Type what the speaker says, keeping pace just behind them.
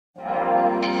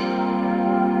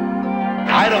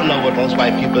don't know what most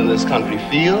white people in this country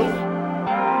feel.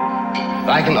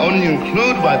 I can only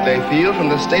conclude what they feel from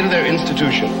the state of their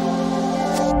institution.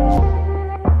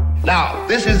 Now,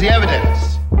 this is the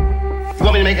evidence. You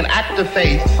want me to make an act of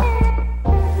faith,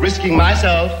 risking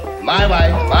myself, my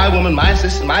wife, my woman, my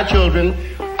sister, my children,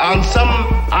 on some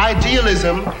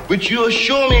idealism which you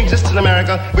assure me exists in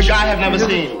America, which I have never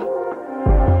seen.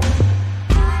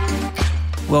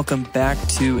 Welcome back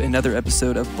to another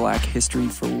episode of Black History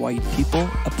for White People,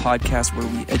 a podcast where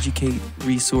we educate,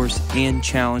 resource, and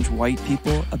challenge white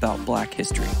people about Black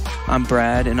history. I'm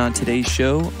Brad, and on today's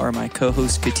show are my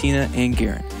co-hosts Katina and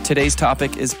Gerin. Today's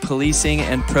topic is policing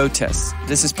and protests.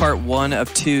 This is part 1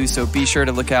 of 2, so be sure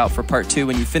to look out for part 2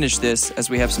 when you finish this, as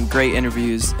we have some great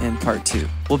interviews in part 2.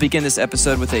 We'll begin this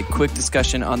episode with a quick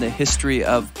discussion on the history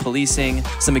of policing,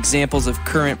 some examples of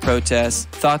current protests,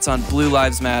 thoughts on Blue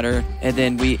Lives Matter, and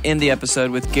then we end the episode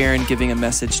with Gerin giving a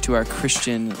message to our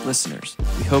Christian listeners.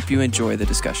 We hope you enjoy the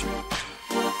discussion.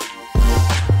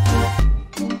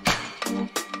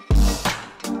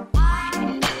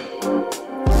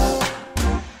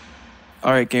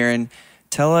 All right, Gerin,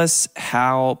 tell us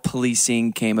how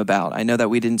policing came about. I know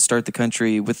that we didn't start the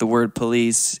country with the word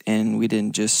police, and we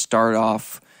didn't just start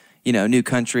off, new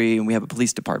country, and we have a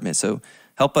police department. So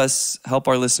help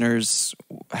our listeners.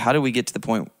 How do we get to the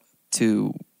point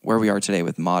to where we are today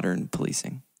with modern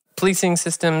policing? Policing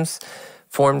systems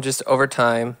formed just over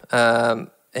time,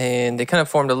 and they kind of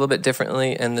formed a little bit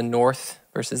differently in the North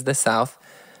versus the South.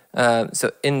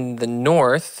 So in the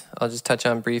North, I'll just touch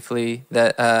on briefly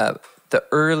that the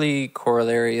early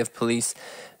corollary of police,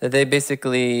 that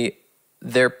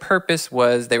their purpose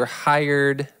was they were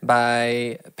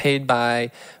paid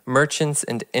by merchants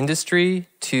and industry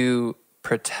to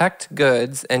protect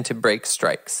goods and to break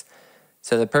strikes.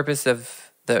 So the purpose of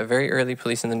the very early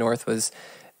police in the North was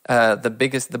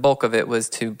the bulk of it was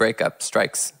to break up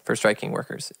strikes for striking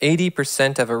workers.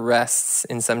 80% of arrests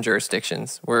in some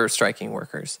jurisdictions were striking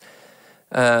workers.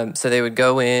 So they would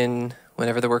go in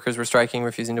whenever the workers were striking,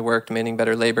 refusing to work, demanding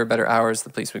better labor, better hours.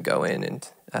 The police would go in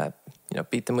and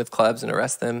beat them with clubs and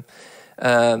arrest them.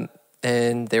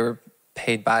 And they were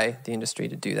paid by the industry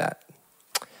to do that.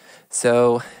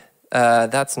 So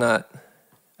that's not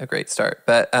a great start,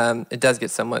 but it does get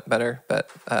somewhat better, but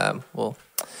we'll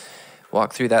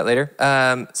walk through that later.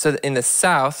 So in the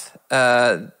South,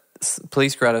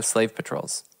 police grew out of slave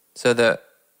patrols. So the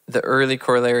early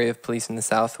corollary of police in the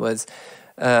South was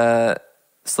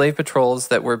slave patrols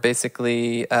that were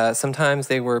basically, sometimes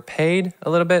they were paid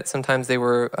a little bit, sometimes they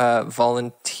were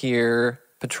volunteer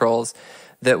patrols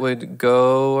that would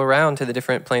go around to the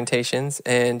different plantations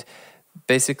and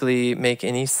basically make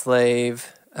any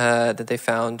slave that they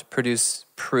found produce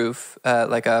proof,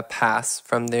 like a pass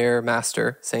from their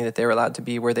master saying that they were allowed to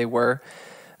be where they were.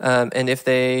 And if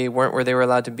they weren't where they were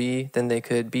allowed to be, then they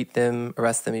could beat them,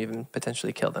 arrest them, even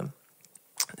potentially kill them.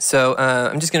 So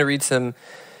I'm just going to read some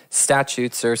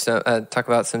statutes or talk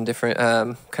about some different,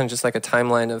 kind of just like a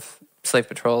timeline of slave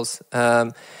patrols.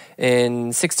 In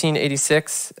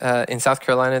 1686, in South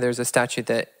Carolina, there's a statute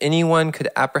that anyone could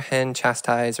apprehend,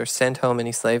 chastise, or send home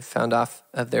any slave found off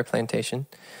of their plantation.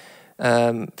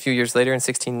 A few years later, in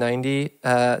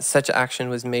 1690, such action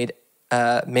was made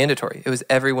mandatory. It was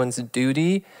everyone's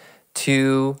duty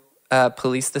to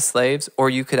police the slaves, or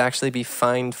you could actually be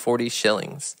fined 40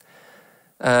 shillings,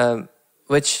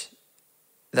 which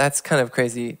that's kind of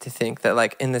crazy to think that,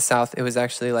 like, in the South, it was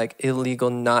actually, like, illegal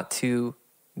not to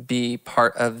be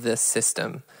part of this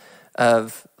system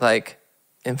of, like,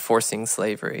 enforcing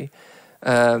slavery.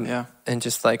 And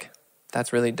just, like,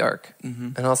 that's really dark.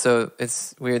 Mm-hmm. And also,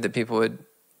 it's weird that people would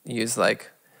use,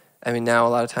 like, now a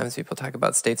lot of times people talk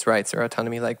about states' rights or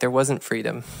autonomy. Like, there wasn't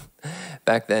freedom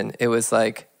back then. It was,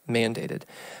 like, mandated.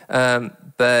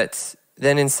 But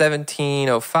then in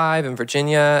 1705 in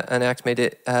Virginia, an act made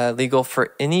it legal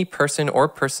for any person or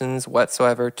persons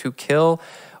whatsoever to kill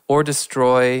or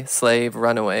destroy slave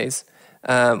runaways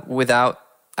without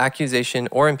accusation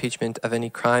or impeachment of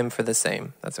any crime for the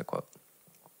same. That's a quote.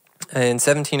 In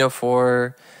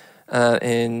 1704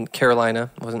 in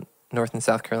Carolina, it wasn't North and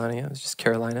South Carolina, it was just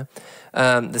Carolina,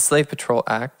 the Slave Patrol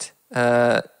Act,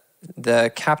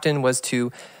 the captain was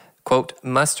to, quote,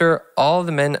 muster all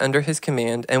the men under his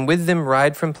command and with them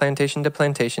ride from plantation to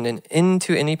plantation and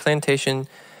into any plantation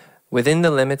within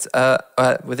the limits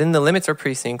or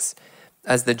precincts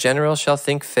as the general shall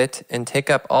think fit, and take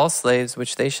up all slaves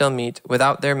which they shall meet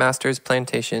without their master's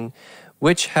plantation,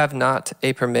 which have not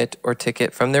a permit or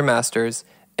ticket from their masters,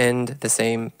 and the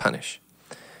same punish.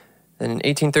 Then in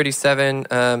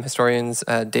 1837, historians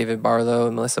David Barlow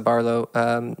and Melissa Barlow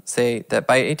say that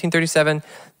by 1837,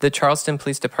 the Charleston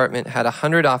Police Department had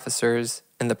 100 officers,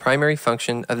 and the primary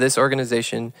function of this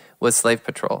organization was slave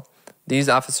patrol. These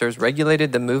officers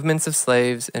regulated the movements of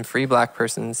slaves and free black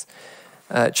persons,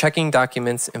 checking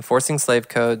documents, enforcing slave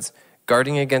codes,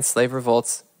 guarding against slave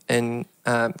revolts, and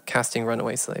catching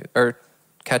runaway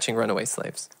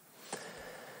slaves.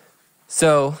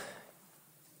 So,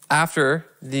 after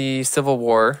the Civil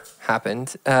War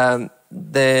happened,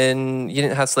 then you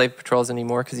didn't have slave patrols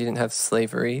anymore because you didn't have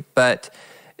slavery. But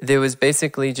there was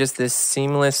basically just this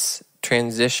seamless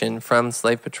transition from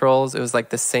slave patrols. It was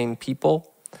like the same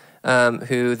people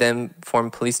who then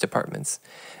formed police departments.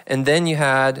 And then you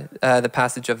had the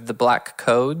passage of the Black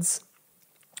Codes,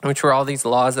 which were all these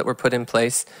laws that were put in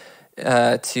place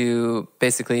to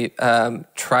basically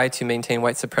try to maintain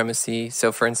white supremacy.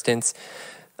 So, for instance,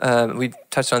 we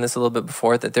touched on this a little bit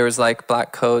before, that there was like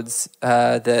black codes,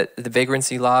 that the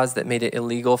vagrancy laws that made it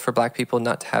illegal for black people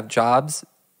not to have jobs,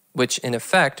 which in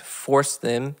effect forced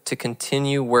them to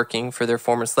continue working for their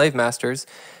former slave masters,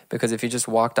 because if you just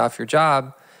walked off your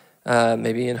job,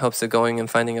 maybe in hopes of going and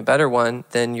finding a better one,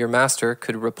 then your master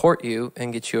could report you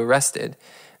and get you arrested.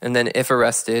 And then if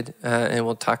arrested, and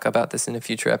we'll talk about this in a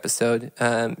future episode,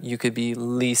 you could be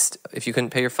leased, if you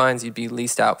couldn't pay your fines, you'd be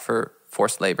leased out for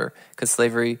forced labor, because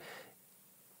slavery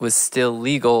was still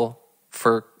legal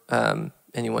for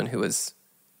anyone who was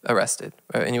arrested,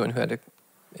 or anyone who had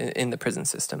in the prison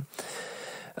system.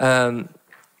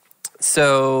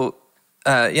 So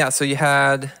you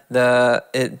had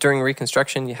during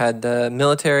Reconstruction, you had the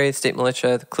military, state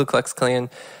militia, the Ku Klux Klan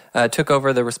took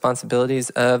over the responsibilities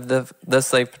of the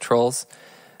slave patrols,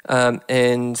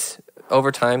 and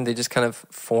over time they just kind of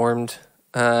formed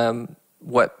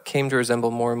what came to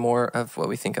resemble more and more of what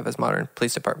we think of as modern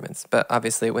police departments. But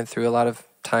obviously it went through a lot of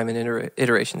time and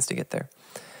iterations to get there.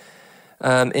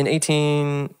 In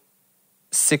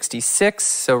 1866,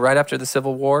 so right after the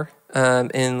Civil War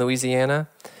in Louisiana,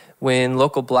 when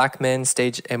local black men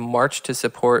staged a march to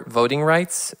support voting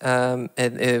rights,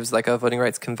 it was like a voting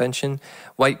rights convention,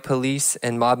 white police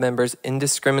and mob members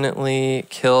indiscriminately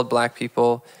killed black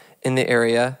people in the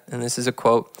area, and this is a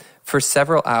quote, "For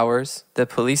several hours, the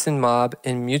police and mob,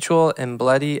 in mutual and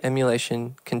bloody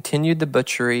emulation, continued the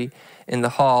butchery in the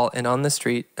hall and on the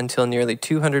street until nearly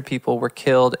 200 people were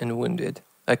killed and wounded.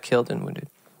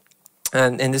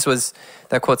 And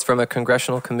that quote's from a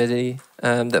congressional committee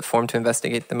that formed to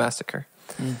investigate the massacre.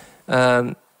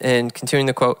 And continuing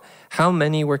the quote, "How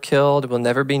many were killed will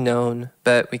never be known,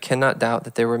 but we cannot doubt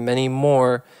that there were many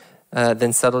more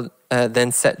than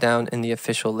set down in the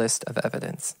official list of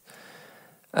evidence."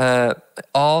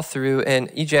 All through, and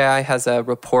EJI has a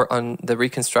report on the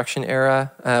Reconstruction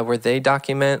era where they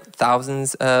document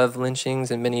thousands of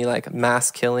lynchings and many like mass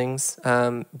killings,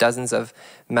 dozens of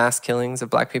mass killings of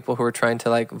black people who were trying to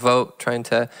like vote, trying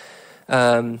to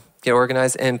get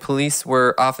organized, and police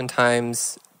were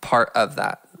oftentimes part of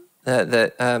that.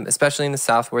 Especially in the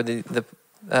South, where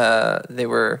they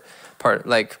were part,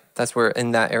 like that's where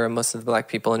in that era most of the black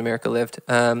people in America lived.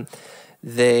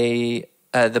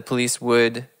 The police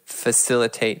would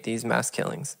facilitate these mass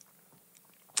killings.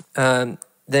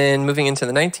 Then moving into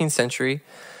the 19th century,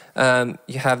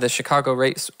 you have the Chicago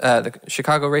race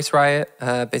riot.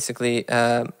 Basically,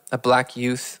 a black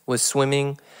youth was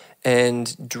swimming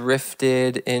and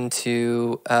drifted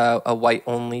into a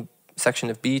white-only section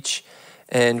of beach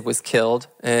and was killed,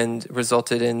 and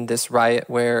resulted in this riot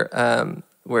where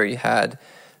you had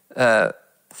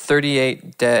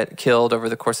 38 killed over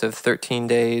the course of 13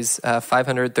 days,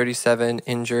 537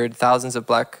 injured, thousands of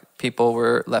black people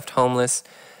were left homeless,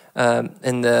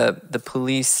 and the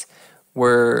police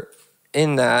were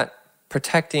in that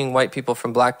protecting white people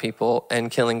from black people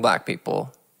and killing black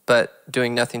people, but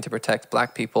doing nothing to protect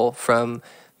black people from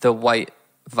the white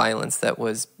violence that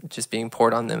was just being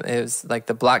poured on them. It was like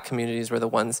the black communities were the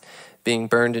ones being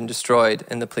burned and destroyed,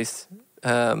 and the police...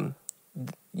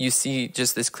 you see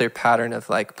just this clear pattern of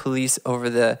like police over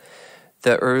the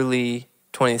early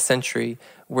 20th century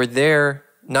were there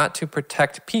not to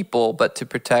protect people, but to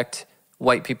protect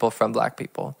white people from black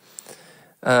people.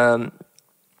 Then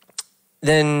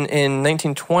in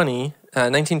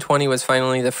 1920 was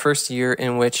finally the first year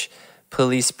in which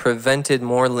police prevented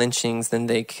more lynchings than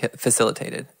they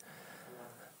facilitated.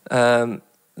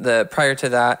 Prior to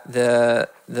that, the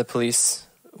police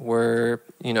were,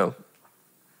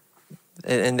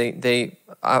 and they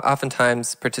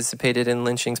oftentimes participated in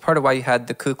lynchings. Part of why you had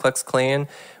the Ku Klux Klan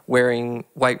wearing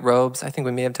white robes, I think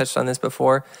we may have touched on this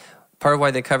before, part of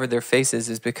why they covered their faces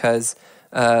is because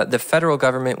the federal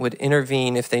government would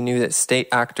intervene if they knew that state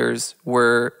actors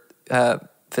were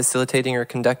facilitating or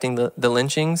conducting the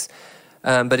lynchings.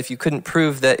 But if you couldn't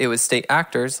prove that it was state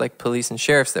actors like police and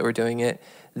sheriffs that were doing it,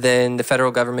 then the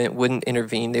federal government wouldn't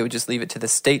intervene. They would just leave it to the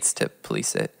states to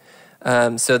police it.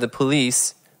 So the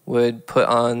police would put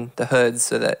on the hoods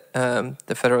so that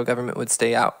the federal government would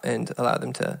stay out and allow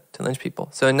them to lynch people.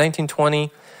 So in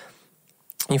 1920,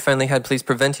 you finally had police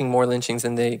preventing more lynchings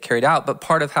than they carried out. But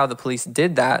part of how the police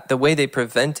did that, the way they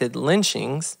prevented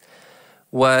lynchings,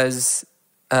 was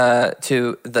a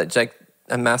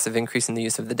massive increase in the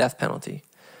use of the death penalty.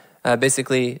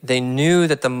 Basically, they knew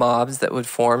that the mobs that would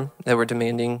form, that were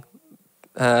demanding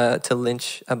to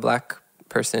lynch a black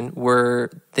person,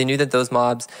 they knew that those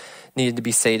mobs needed to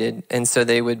be sated. And so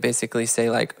they would basically say,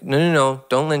 like, no,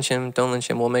 don't lynch him.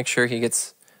 We'll make sure he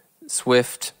gets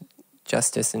swift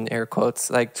justice, in air quotes,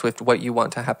 like swift what you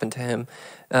want to happen to him.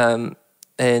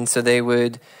 And so they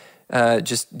would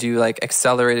just do like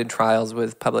accelerated trials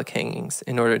with public hangings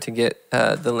in order to get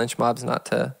the lynch mobs not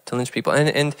to lynch people.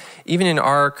 And even in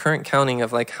our current counting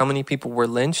of like how many people were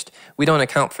lynched, we don't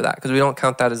account for that because we don't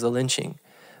count that as a lynching.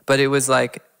 But it was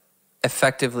like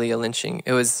effectively a lynching.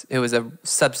 It was a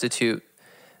substitute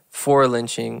for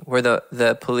lynching where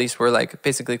the police were like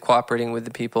basically cooperating with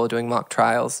the people doing mock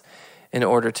trials in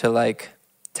order to like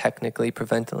technically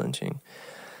prevent the lynching.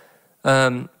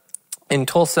 In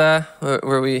Tulsa,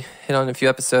 where we hit on a few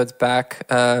episodes back,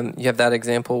 you have that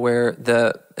example where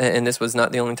and this was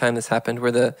not the only time this happened,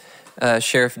 where the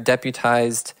sheriff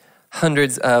deputized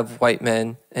hundreds of white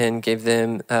men and gave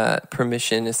them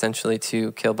permission essentially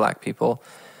to kill black people.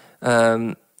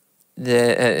 Like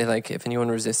if anyone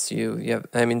resists you,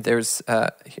 here's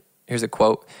a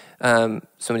quote.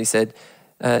 Somebody said,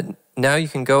 "Now you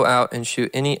can go out and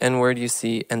shoot any N-word you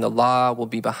see, and the law will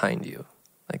be behind you."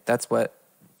 Like that's what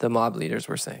the mob leaders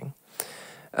were saying.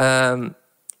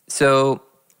 So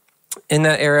in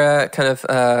that era, kind of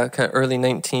early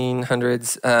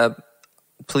 1900s,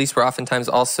 police were oftentimes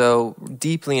also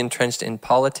deeply entrenched in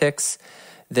politics.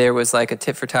 There was like a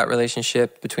tit-for-tat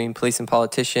relationship between police and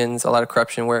politicians, a lot of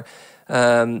corruption where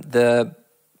the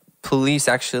police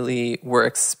actually were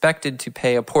expected to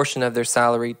pay a portion of their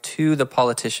salary to the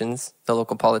politicians, the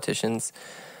local politicians,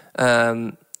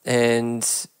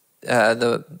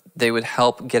 they would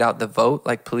help get out the vote.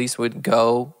 Like police would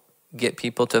go get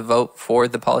people to vote for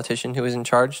the politician who was in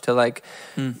charge to like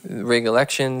rig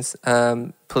elections.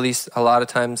 Police a lot of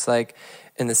times, like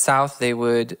in the South, they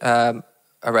would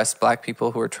arrest black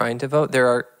people who were trying to vote. There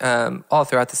are all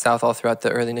throughout the South, all throughout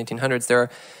the early 1900s, there are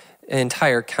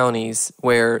entire counties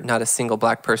where not a single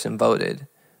black person voted,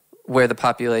 where the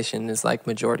population is like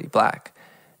majority black.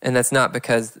 And that's not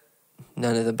because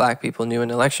none of the black people knew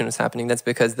an election was happening. That's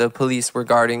because the police were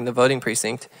guarding the voting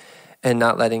precinct and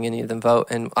not letting any of them vote,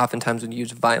 and oftentimes would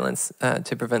use violence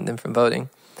to prevent them from voting.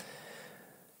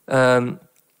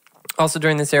 Also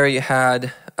during this era, you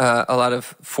had a lot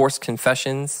of forced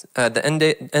confessions. The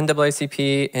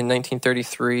NAACP in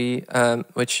 1933,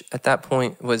 which at that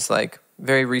point was like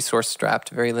very resource-strapped,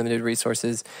 very limited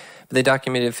resources, but they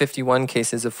documented 51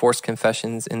 cases of forced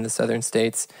confessions in the southern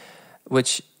states,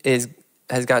 which has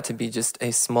got to be just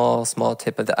a small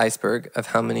tip of the iceberg of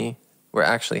how many were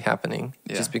actually happening,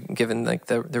 just given like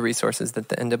the resources that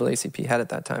the NAACP had at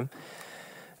that time.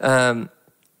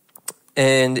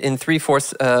 And in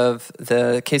 3/4 of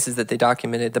the cases that they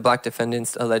documented, the black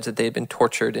defendants alleged that they had been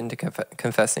tortured into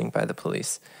confessing by the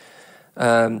police.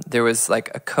 There was like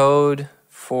a code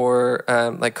for,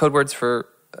 like code words for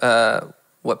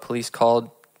what police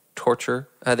called torture.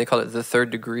 They called it the third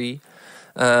degree.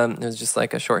 It was just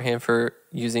like a shorthand for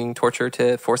using torture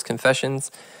to force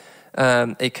confessions.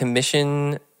 A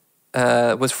commission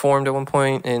was formed at one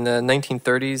point in the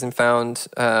 1930s and found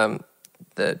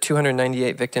the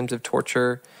 298 victims of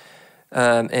torture,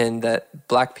 and that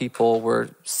black people were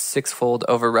sixfold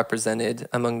overrepresented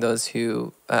among those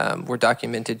who were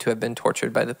documented to have been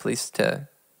tortured by the police to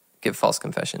give false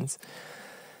confessions.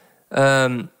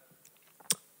 And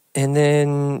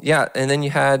then you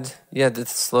had the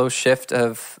slow shift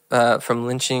of from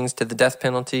lynchings to the death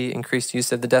penalty, increased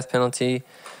use of the death penalty.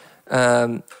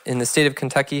 In the state of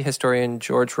Kentucky, historian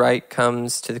George Wright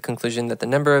comes to the conclusion that the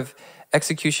number of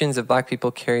executions of black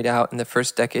people carried out in the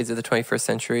first decades of the 21st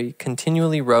century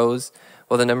continually rose,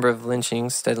 while the number of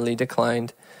lynchings steadily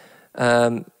declined.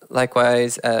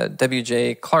 Likewise,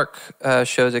 W.J. Clark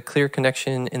shows a clear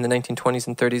connection in the 1920s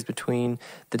and 30s between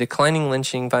the declining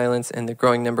lynching violence and the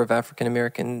growing number of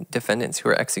African-American defendants who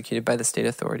were executed by the state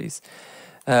authorities.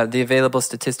 The available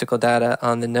statistical data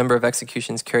on the number of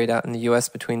executions carried out in the U.S.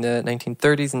 between the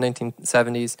 1930s and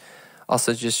 1970s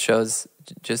also just shows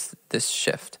just this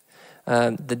shift.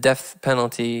 The death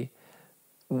penalty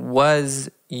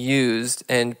was used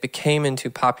and became into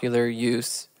popular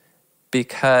use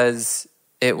because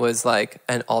it was like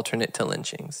an alternate to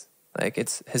lynchings. Like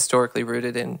it's historically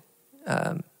rooted in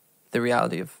the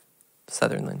reality of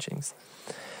Southern lynchings.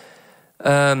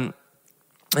 And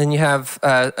you have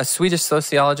a Swedish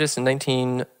sociologist in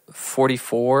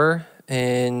 1944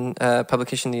 in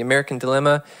publication The American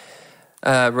Dilemma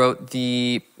wrote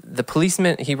the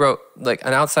policeman. He wrote like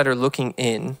an outsider looking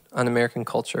in on American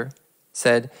culture.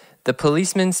 Said the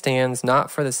policeman stands not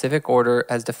for the civic order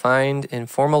as defined in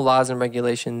formal laws and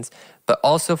regulations, but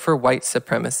also for white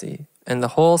supremacy and the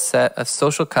whole set of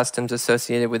social customs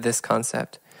associated with this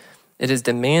concept. It is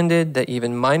demanded that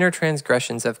even minor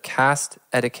transgressions of caste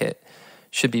etiquette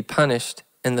should be punished,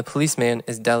 and the policeman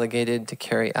is delegated to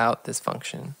carry out this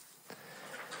function.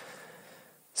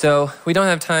 So we don't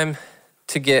have time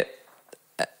to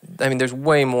there's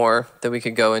way more that we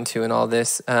could go into in all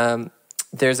this.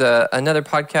 There's another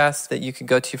podcast that you could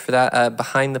go to for that,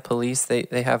 Behind the Police.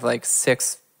 They have like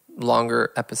 6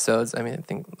 longer episodes. I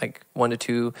think like 1 to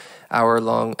 2 hour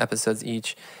long episodes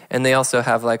each. And they also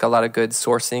have like a lot of good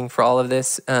sourcing for all of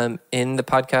this in the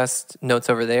podcast notes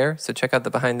over there. So check out the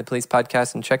Behind the Police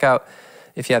podcast and check out,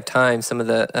 if you have time, some of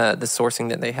the sourcing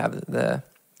that they have, that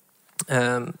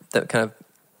kind of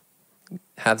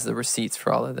has the receipts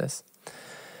for all of this.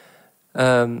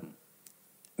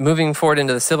 Moving forward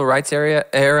into the civil rights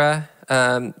era,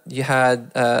 you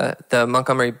had the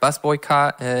Montgomery bus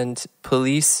boycott, and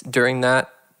police during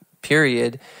that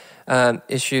period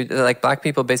issued, like black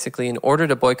people basically, in order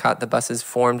to boycott the buses,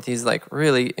 formed these like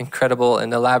really incredible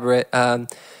and elaborate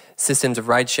systems of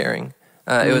ride sharing.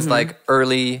 It was like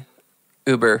early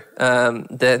Uber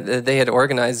that they had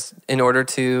organized in order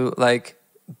to like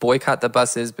boycott the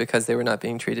buses because they were not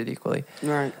being treated equally.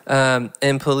 Right.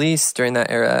 And police during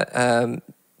that era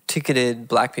ticketed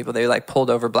black people. They like pulled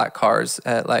over black cars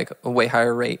at like a way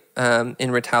higher rate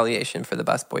in retaliation for the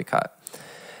bus boycott.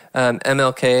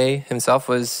 MLK himself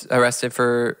was arrested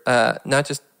for, not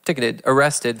just ticketed,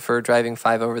 arrested for driving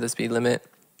 5 over the speed limit.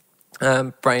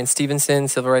 Brian Stevenson,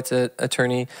 civil rights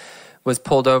attorney, was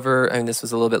pulled over. This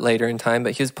was a little bit later in time,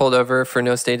 but he was pulled over for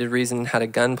no stated reason, had a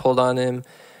gun pulled on him,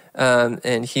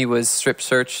 and he was strip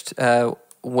searched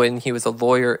when he was a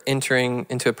lawyer entering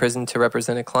into a prison to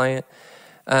represent a client.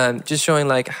 Just showing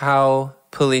like how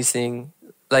policing,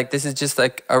 like this is just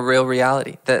like a real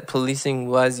reality, that policing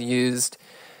was used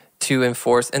to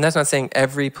enforce, and that's not saying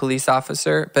every police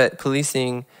officer, but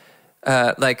policing,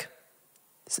 like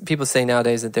people say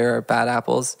nowadays that there are bad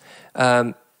apples.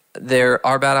 There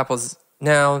are bad apples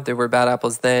now, there were bad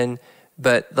apples then,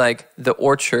 but like the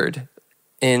orchard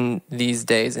in these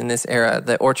days, in this era,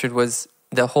 the orchard was,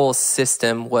 the whole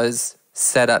system was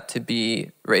set up to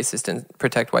be racist and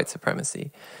protect white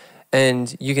supremacy.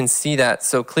 And you can see that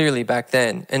so clearly back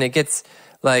then. And it gets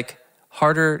like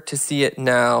harder to see it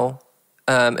now,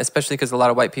 especially because a lot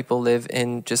of white people live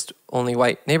in just only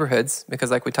white neighborhoods.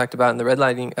 Because like we talked about in the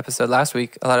redlining episode last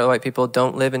week, a lot of white people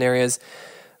don't live in areas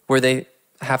where they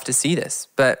have to see this.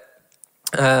 But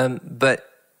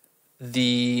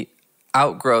the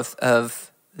outgrowth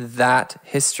of that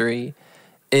history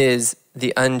is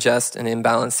the unjust and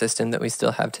imbalanced system that we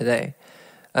still have today.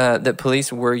 That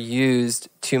police were used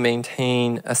to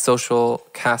maintain a social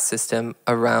caste system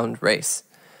around race.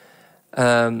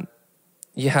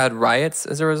 You had riots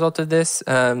as a result of this.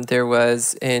 There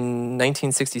was, in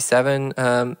 1967,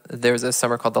 there was a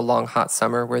summer called the Long Hot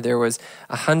Summer, where there was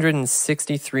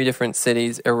 163 different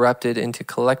cities erupted into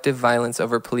collective violence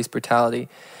over police brutality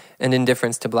and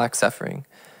indifference to black suffering.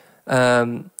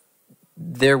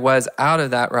 There was, out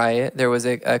of that riot, there was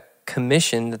a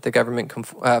commission that the government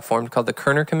formed called the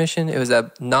Kerner Commission. It was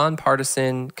a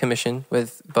nonpartisan commission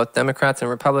with both Democrats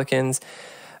and Republicans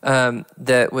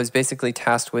that was basically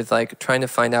tasked with like trying to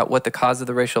find out what the cause of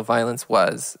the racial violence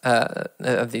was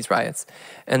of these riots.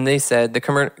 And they said, the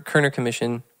Kerner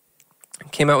Commission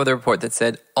came out with a report that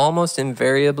said, almost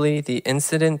invariably, the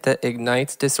incident that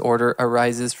ignites disorder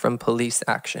arises from police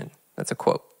action. That's a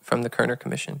quote from the Kerner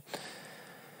Commission.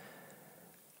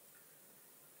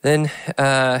 Then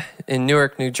in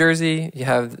Newark, New Jersey, you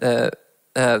have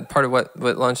part of what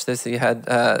launched this. You had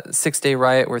a 6-day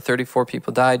riot where 34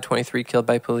 people died, 23 killed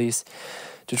by police.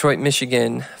 Detroit,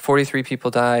 Michigan, 43 people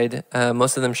died,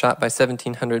 most of them shot by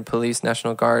 1,700 police,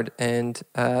 National Guard, and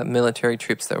military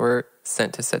troops that were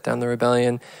sent to set down the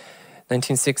rebellion.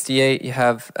 1968, you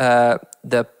have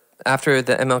after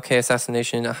the MLK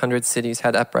assassination, 100 cities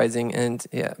had uprising and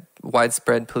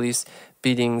widespread police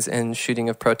beatings and shooting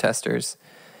of protesters.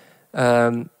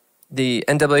 The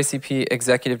NAACP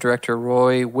executive director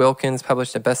Roy Wilkins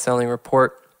published a best-selling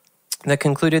report that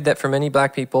concluded that for many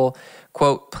black people,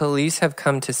 quote, police have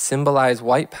come to symbolize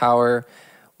white power,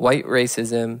 white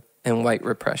racism, and white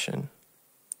repression.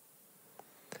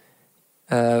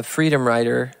 Freedom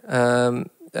writer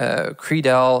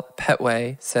Credell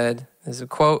Petway said, this is a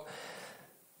quote,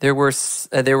 there were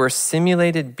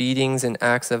simulated beatings and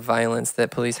acts of violence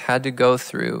that police had to go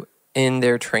through in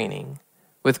their training,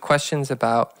 with questions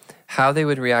about how they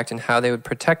would react and how they would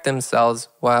protect themselves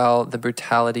while the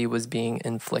brutality was being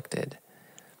inflicted.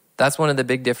 That's one of the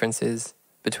big differences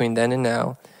between then and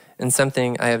now, and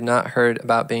something I have not heard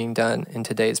about being done in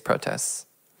today's protests.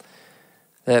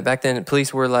 That back then,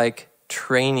 police were like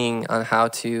training on how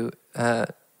to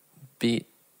beat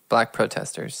black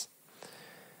protesters.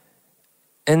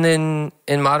 And then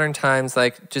in modern times,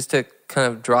 like just to kind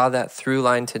of draw that through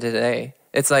line to today,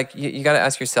 it's like you got to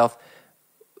ask yourself,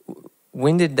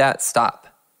 when did that stop?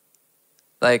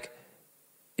 Like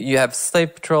you have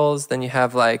slave patrols, then you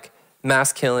have like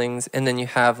mass killings, and then you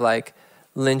have like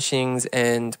lynchings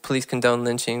and police condone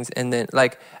lynchings. And then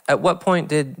like at what point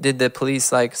did the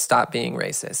police like stop being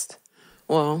racist?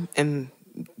 Well, and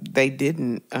they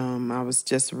didn't. I was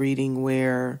just reading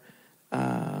where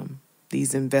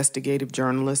these investigative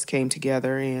journalists came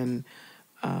together, and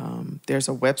there's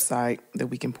a website that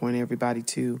we can point everybody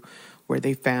to where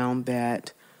they found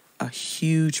that a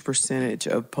huge percentage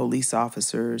of police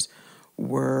officers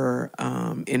were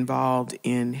involved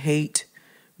in hate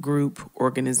group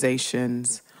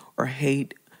organizations or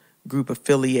hate group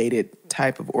affiliated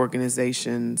type of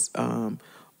organizations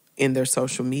in their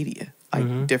social media,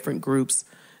 like different groups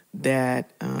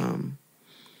that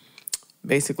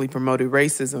basically promoted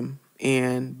racism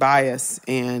and bias.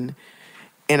 And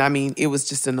I mean, it was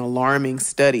just an alarming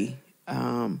study.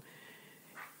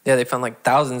 Yeah, they found like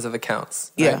thousands of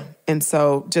accounts. Right? Yeah. And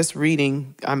so just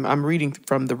reading, I'm reading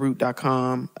from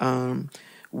theroot.com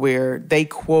where they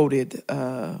quoted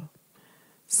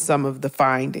some of the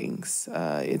findings.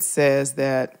 It says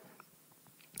that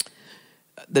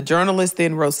the journalists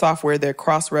then wrote software that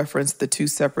cross-referenced the two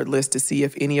separate lists to see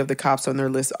if any of the cops on their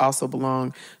list also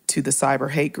belonged to the cyber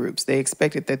hate groups. They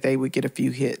expected that they would get a few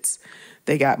hits.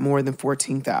 They got more than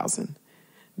 14,000.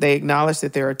 They acknowledged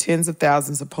that there are tens of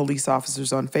thousands of police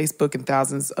officers on Facebook and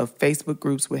thousands of Facebook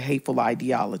groups with hateful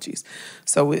ideologies.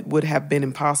 So it would have been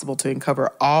impossible to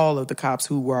uncover all of the cops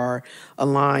who were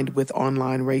aligned with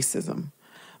online racism.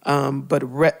 But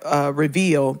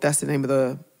Reveal, that's the name of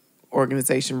the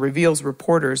organization, Reveal's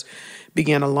reporters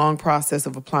began a long process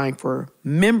of applying for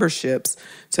memberships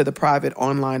to the private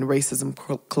online racism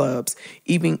clubs,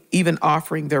 even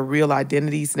offering their real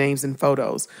identities, names, and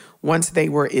photos. Once they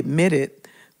were admitted,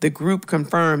 the group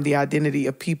confirmed the identity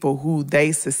of people who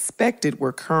they suspected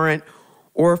were current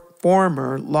or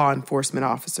former law enforcement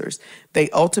officers. They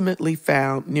ultimately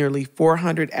found nearly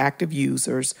 400 active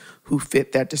users who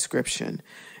fit that description.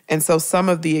 And so some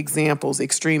of the examples,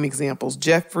 extreme examples,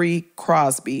 Jeffrey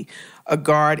Crosby, a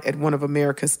guard at one of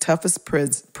America's toughest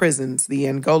prisons, the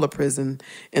Angola prison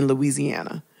in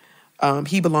Louisiana.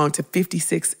 He belonged to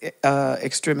 56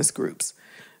 extremist groups.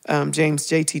 James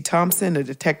J.T. Thompson, a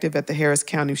detective at the Harris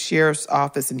County Sheriff's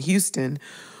Office in Houston,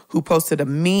 who posted a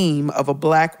meme of a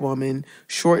black woman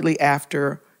shortly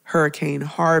after Hurricane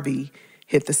Harvey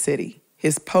hit the city.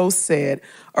 His post said,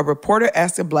 a reporter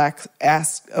asked a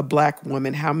black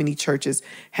woman how many churches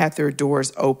had their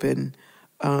doors open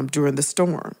during the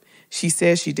storm. She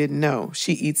says she didn't know.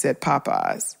 She eats at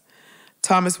Popeyes.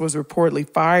 Thomas was reportedly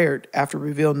fired after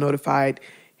Reveal notified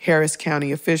Harris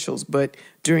County officials, but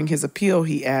during his appeal,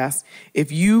 he asked,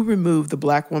 if you remove the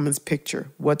black woman's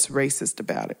picture, what's racist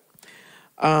about it?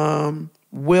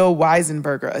 Will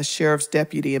Weisenberger, a sheriff's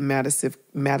deputy in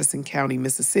Madison County,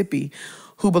 Mississippi,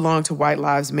 who belonged to White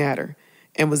Lives Matter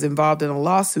and was involved in a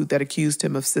lawsuit that accused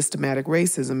him of systematic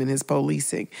racism in his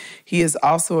policing. He is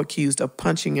also accused of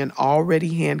punching an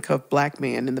already handcuffed black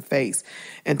man in the face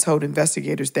and told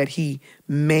investigators that he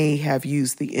may have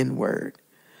used the N-word.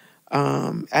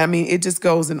 I mean, it just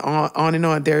goes on and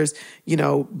on. There's,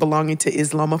 belonging to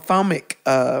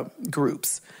Islamophobic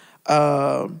groups.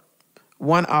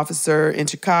 One officer in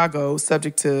Chicago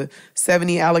subject to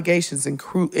 70 allegations,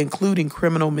 including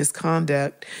criminal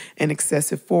misconduct and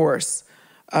excessive force.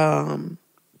 And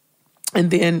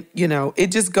then, it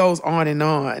just goes on and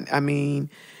on. I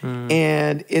mean,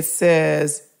 and it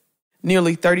says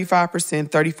nearly 35%,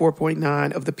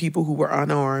 34.9% of the people who were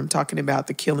unarmed, talking about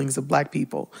the killings of black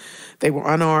people. They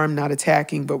were unarmed, not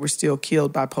attacking, but were still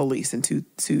killed by police in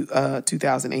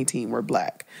 2018 were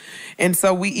black. And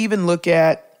so we even look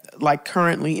at, like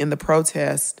currently in the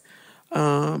protest,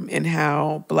 and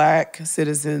how black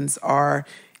citizens are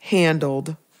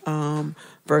handled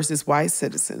versus white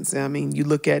citizens. I mean, you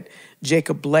look at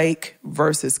Jacob Blake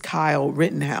versus Kyle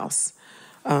Rittenhouse.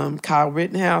 Kyle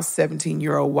Rittenhouse,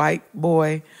 17-year-old white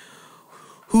boy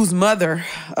whose mother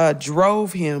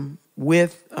drove him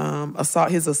with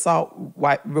his assault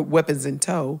weapons in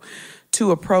tow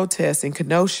to a protest in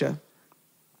Kenosha,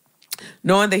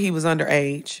 knowing that he was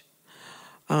underage.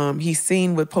 He's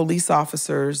seen with police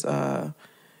officers. They're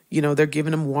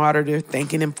giving him water. They're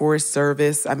thanking him for his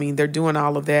service. I mean, they're doing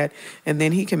all of that. And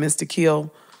then he commits to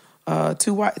kill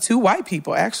two white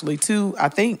people, actually.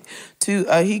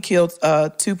 He killed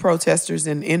two protesters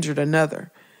and injured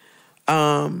another.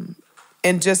 And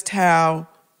just how,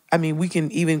 I mean, we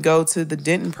can even go to the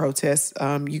Denton protests.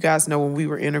 You guys know when we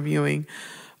were interviewing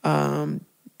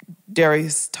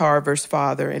Darius Tarver's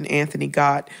father and Anthony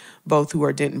Gott, both who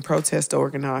are Denton protest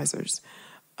organizers,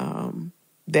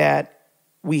 that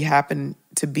we happened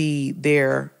to be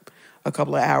there a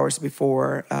couple of hours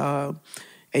before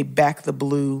a Back the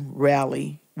Blue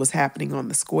rally was happening on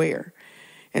the square.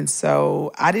 And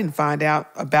so I didn't find out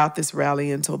about this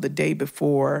rally until the day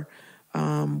before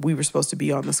we were supposed to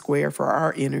be on the square for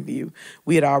our interview.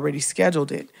 We had already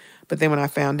scheduled it. But then when I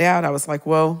found out, I was like,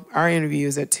 well, our interview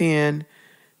is at 10.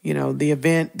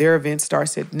 Their event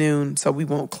starts at noon, so we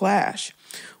won't clash.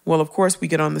 Well, of course, we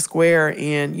get on the square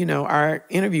and, our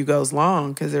interview goes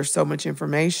long because there's so much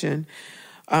information.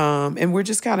 And we're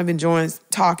just kind of enjoying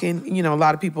talking. A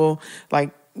lot of people,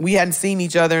 we hadn't seen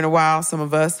each other in a while, some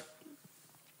of us.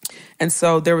 And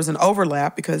so there was an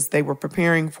overlap because they were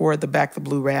preparing for the Back the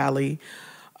Blue rally.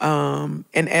 And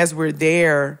as we're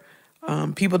there,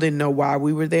 people didn't know why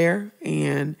we were there.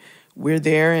 And we're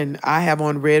there, and I have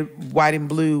on red, white, and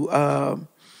blue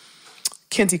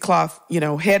kente cloth,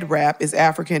 head wrap is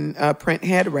African print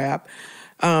head wrap.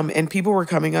 And people were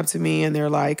coming up to me and they're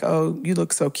like, oh, you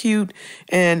look so cute.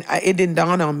 And it didn't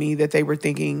dawn on me that they were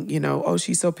thinking, oh,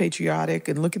 she's so patriotic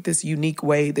and look at this unique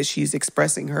way that she's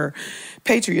expressing her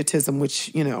patriotism,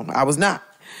 which, I was not.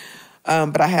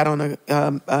 But I had on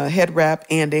a head wrap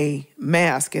and a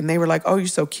mask and they were like, oh, you're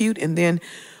so cute. And then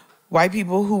white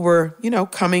people who were,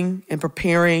 coming and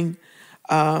preparing,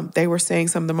 they were saying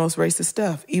some of the most racist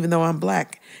stuff, even though I'm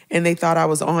black. And they thought I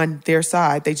was on their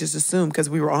side. They just assumed because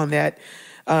we were on that,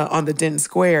 on the Denton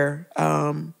Square,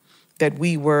 that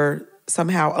we were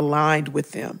somehow aligned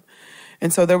with them.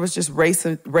 And so there was just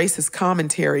racist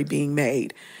commentary being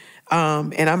made.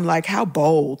 And I'm like, how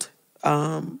bold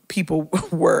people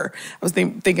were. I was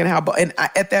thinking how bold. And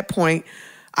at that point,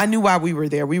 I knew why we were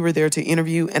there. We were there to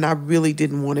interview, and I really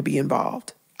didn't want to be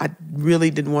involved. I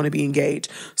really didn't want to be engaged.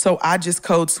 So I just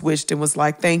code switched and was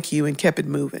like, thank you, and kept it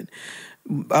moving.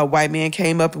 A white man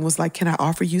came up and was like, can I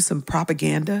offer you some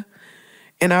propaganda?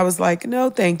 And I was like, no,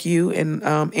 thank you. And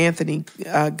Anthony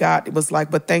Gott was like,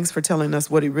 but thanks for telling us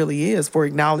what it really is, for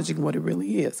acknowledging what it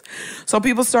really is. So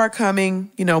people start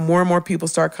coming, more and more people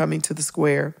start coming to the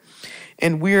square.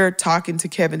 And we're talking to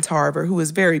Kevin Tarver, who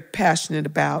is very passionate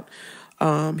about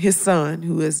his son,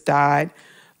 who has died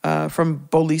from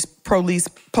police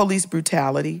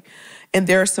brutality. And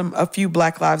there are a few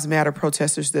Black Lives Matter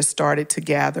protesters that started to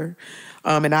gather.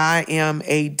 And I am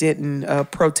a Denton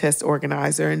protest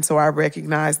organizer. And so I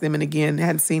recognize them. And again,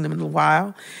 hadn't seen them in a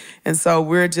while. And so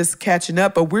we're just catching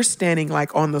up. But we're standing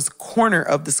on this corner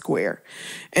of the square.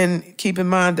 And keep in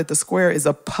mind that the square is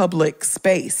a public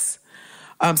space.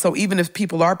 So even if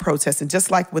people are protesting,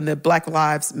 just like when the Black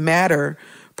Lives Matter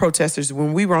protesters,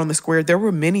 when we were on the square, there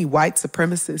were many white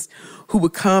supremacists who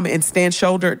would come and stand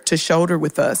shoulder to shoulder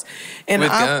with us. And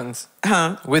guns.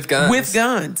 With guns. With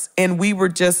guns. And we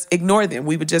would just ignore them.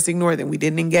 We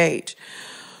didn't engage.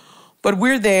 But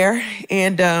we're there,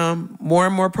 and more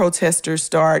and more protesters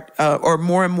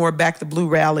more and more Back the Blue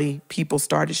rally people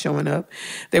started showing up.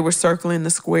 They were circling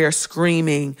the square,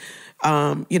 screaming,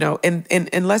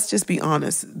 and let's just be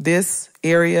honest. This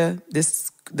area,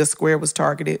 the square was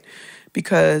targeted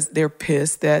because they're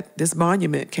pissed that this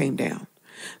monument came down.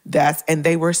 And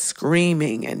they were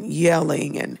screaming and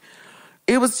yelling, and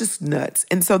it was just nuts.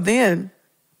 And so then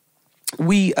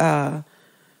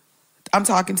I'm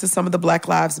talking to some of the Black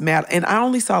Lives Matter, and I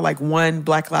only saw one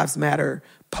Black Lives Matter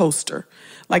poster.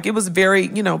 It was very,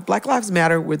 Black Lives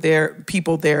Matter were there,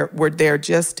 people there were there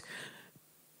just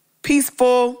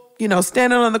peaceful,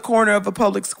 standing on the corner of a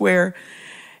public square.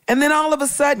 And then all of a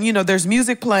sudden, there's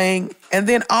music playing. And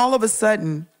then all of a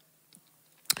sudden,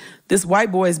 this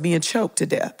white boy is being choked to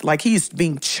death. He's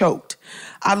being choked.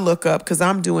 I look up because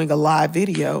I'm doing a live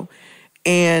video.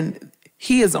 And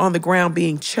he is on the ground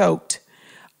being choked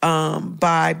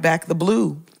by Back the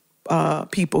Blue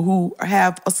people who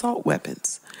have assault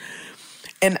weapons.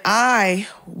 And I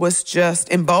was just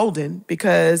emboldened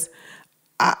because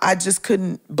I just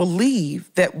couldn't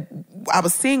believe that I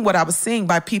was seeing what I was seeing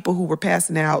by people who were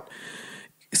passing out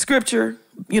scripture,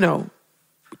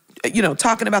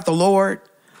 talking about the Lord,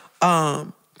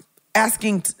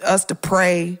 asking us to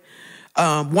pray,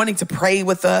 wanting to pray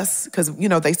with us because,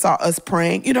 they saw us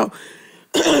praying, It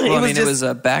was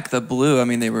Back the Blue. I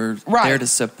mean, they were there to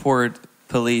support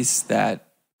police that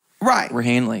were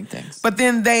handling things. But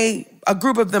then a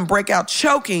group of them break out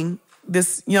choking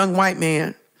this young white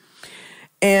man.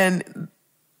 And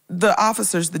the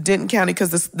officers, the Denton County,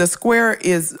 because the square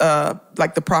is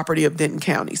like the property of Denton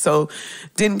County. So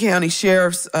Denton County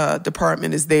Sheriff's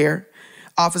Department is there.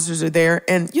 Officers are there.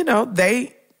 And,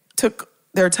 they took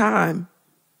their time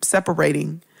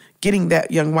separating, getting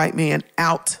that young white man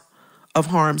out of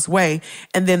harm's way.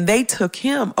 And then they took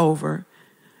him over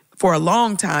for a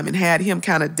long time and had him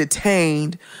kind of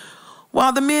detained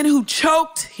while the men who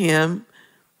choked him,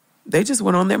 they just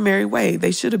went on their merry way.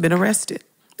 They should have been arrested.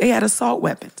 They had assault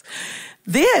weapons.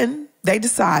 Then they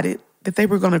decided that they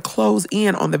were going to close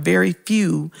in on the very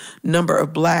few number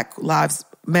of Black Lives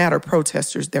Matter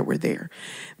protesters that were there.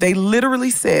 They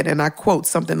literally said, and I quote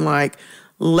something like,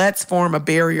 let's form a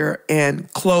barrier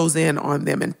and close in on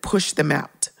them and push them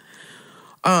out.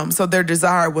 So their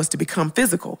desire was to become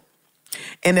physical.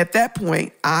 And at that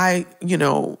point, I,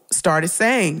 started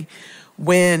saying,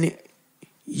 when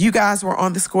you guys were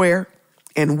on the square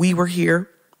and we were here,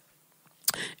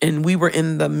 and we were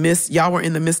in the midst, y'all were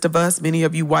in the midst of us, many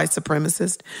of you white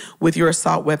supremacists, with your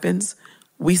assault weapons.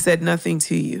 We said nothing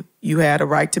to you. You had a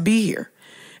right to be here.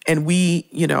 And we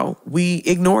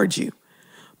ignored you.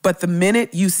 But the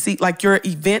minute you see, like your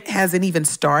event hasn't even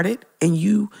started, and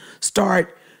you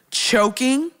start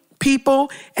choking people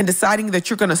and deciding that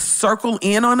you're going to circle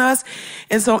in on us.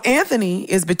 And so Anthony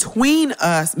is between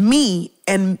us, me,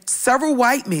 and several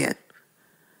white men.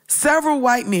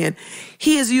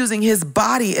 He is using his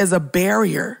body as a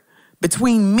barrier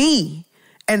between me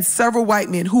and several white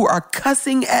men who are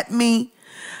cussing at me.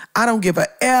 I don't give a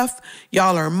F.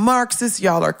 Y'all are Marxists.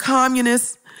 Y'all are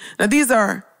communists. Now, these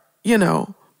are,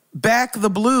 Back the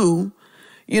Blue,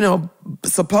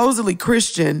 supposedly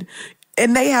Christian,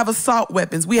 and they have assault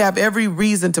weapons. We have every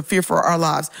reason to fear for our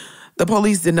lives. The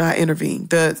police did not intervene.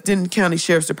 The Denton County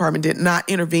Sheriff's Department did not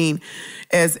intervene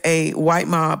as a white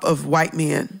mob of white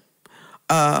men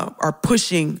are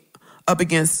pushing up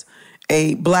against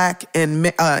a black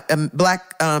and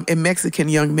Mexican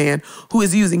young man who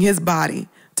is using his body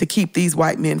to keep these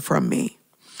white men from me.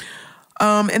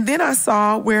 And then I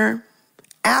saw where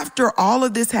after all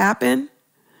of this happened,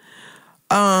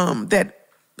 that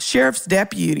a sheriff's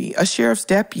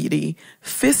deputy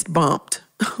fist bumped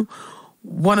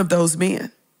one of those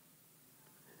men.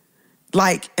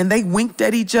 And they winked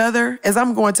at each other as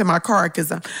I'm going to my car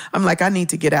because I'm like, I need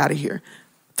to get out of here.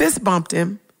 Fist bumped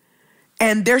him,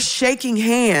 and they're shaking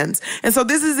hands. And so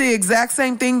this is the exact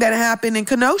same thing that happened in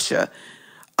Kenosha.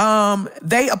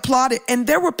 They applauded, and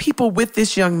there were people with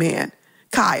this young man,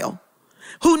 Kyle,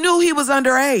 who knew he was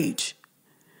underage.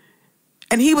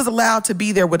 And he was allowed to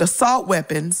be there with assault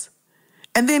weapons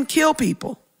and then kill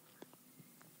people.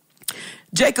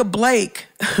 Jacob Blake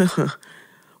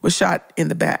was shot in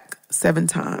the back 7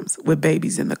 times with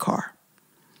babies in the car.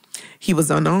 He was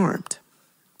unarmed.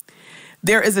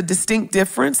 There is a distinct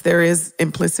difference. There is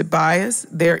implicit bias.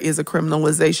 There is a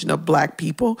criminalization of Black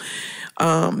people.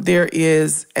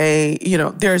 There's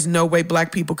no way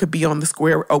Black people could be on the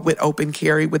square with open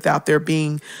carry without there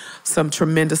being some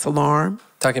tremendous alarm.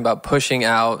 Talking about pushing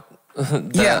out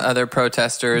the other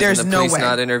protesters and the police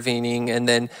not intervening, and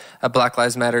then a Black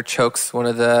Lives Matter chokes one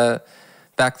of the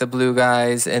Back the Blue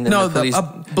guys, and then the police.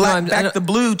 Back the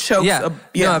Blue chokes. No,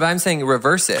 but I'm saying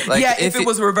reverse it. If it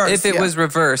was reversed. If it was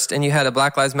reversed and you had a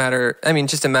Black Lives Matter,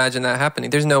 just imagine that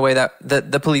happening. There's no way that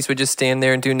the police would just stand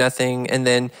there and do nothing and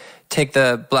then take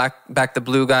the Back the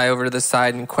Blue guy over to the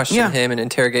side and question him and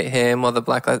interrogate him while the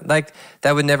Black Lives,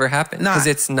 that would never happen because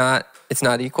it's not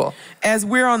equal. As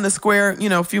we're on the square,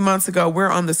 a few months ago,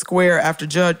 we're on the square after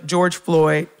George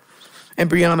Floyd and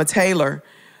Breonna Taylor.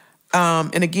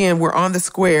 And again, we're on the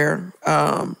square.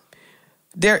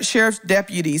 Sheriff's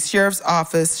deputies, sheriff's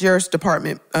office, sheriff's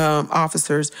department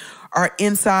officers are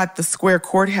inside the square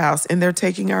courthouse, and they're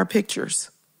taking our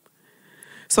pictures.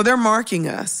 So they're marking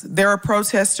us. There are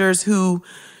protesters who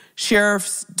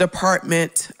sheriff's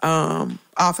department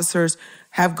officers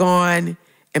have gone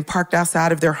and parked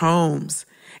outside of their homes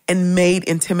and made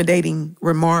intimidating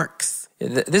remarks.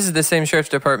 This is the same sheriff's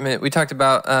department. We talked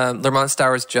about Lamont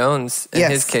Stowers Jones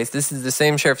in his case. This is the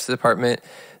same sheriff's department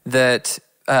that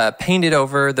painted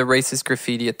over the racist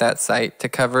graffiti at that site to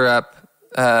cover up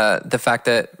the fact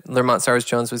that Lamont Sowers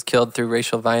Jones was killed through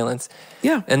racial violence.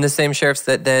 Yeah. And the same sheriffs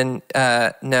that then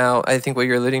now, I think what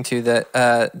you're alluding to, that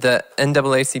the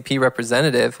NAACP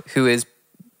representative who is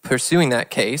pursuing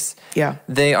that case,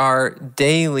 they are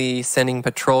daily sending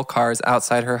patrol cars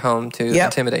outside her home to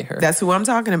intimidate her. That's who I'm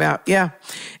talking about. Yeah.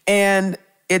 And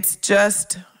it's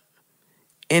just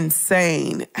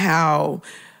insane how,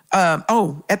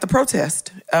 at the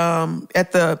protest,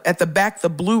 at the Back the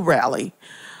Blue rally,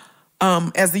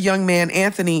 as the young man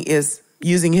Anthony is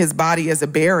using his body as a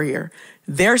barrier,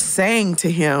 they're saying to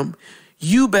him,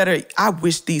 you better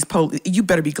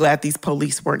be glad these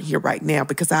police weren't here right now,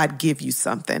 because I'd give you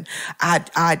something.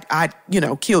 I'd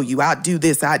kill you. I'd do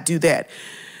this. I'd do that.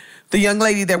 The young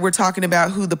lady that we're talking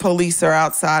about, who the police are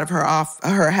outside of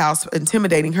her house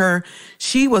intimidating her,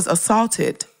 she was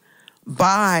assaulted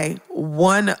by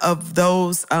one of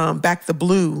those Back the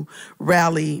Blue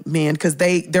rally men, because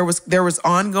there was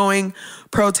ongoing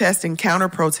protest and counter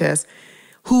protest,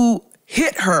 who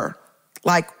hit her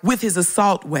like with his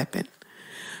assault weapon.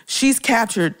 She's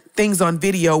captured things on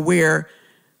video where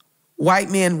white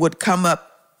men would come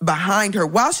up behind her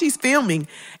while she's filming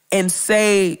and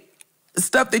say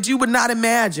stuff that you would not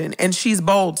imagine, and she's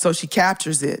bold, so she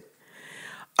captures it.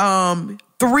 3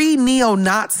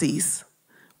 neo-Nazis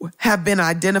have been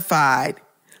identified.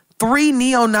 3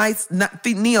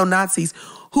 neo-Nazis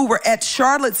who were at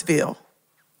Charlottesville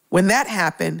when that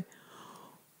happened,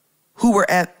 who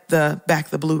were at the Back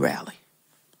the Blue rally.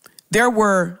 There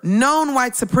were known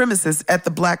white supremacists at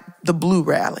the Blue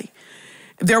rally.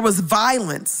 There was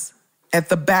violence at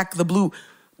the Back the Blue.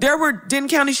 There were Denton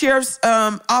County Sheriff's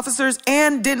officers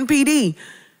and Denton PD.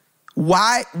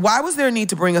 Why was there a need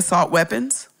to bring assault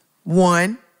weapons?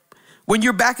 One, when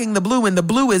you're backing the Blue and the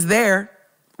Blue is there,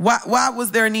 why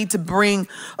was there a need to bring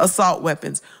assault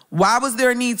weapons? Why was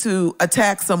there a need to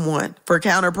attack someone for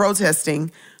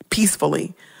counter-protesting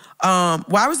peacefully? Why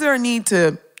was there a need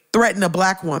to threaten a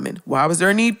black woman? Why was there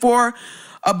a need for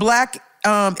a black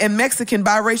and Mexican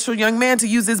biracial young man to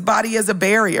use his body as a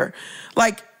barrier?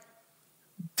 Like,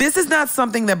 this is not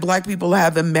something that black people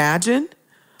have imagined.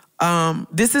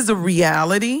 This is a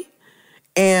reality.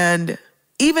 And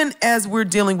even as we're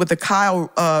dealing with the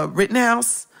Kyle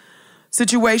Rittenhouse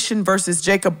situation versus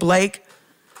Jacob Blake,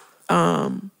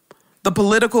 the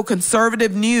political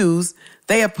conservative news,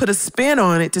 they have put a spin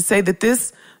on it to say that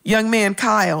this young man,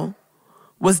 Kyle,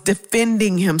 was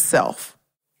defending himself.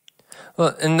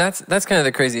 Well, and that's kind of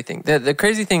the crazy thing. The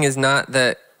crazy thing is not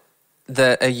that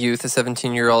a youth, a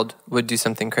 17-year-old, would do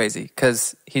something crazy,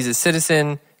 because he's a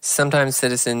citizen. Sometimes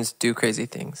citizens do crazy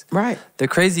things. Right. The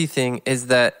crazy thing is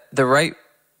that the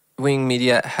right-wing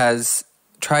media has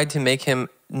tried to make him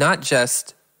not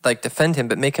just like defend him,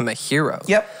 but make him a hero.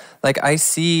 Yep. Like, I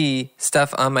see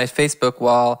stuff on my Facebook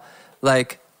wall,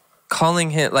 like calling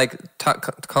him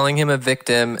a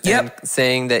victim, and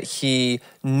saying that he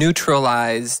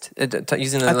neutralized,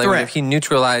 using the language of he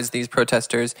neutralized these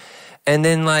protesters. And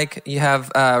then, like, you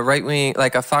have right-wing,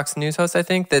 like a Fox News host, I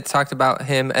think, that talked about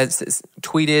him as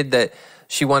tweeted that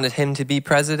she wanted him to be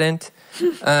president.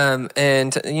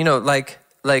 And, you know,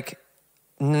 the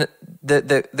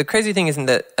crazy thing isn't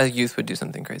that a youth would do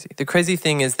something crazy. The crazy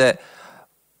thing is that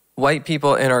white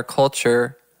people in our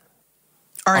culture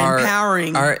are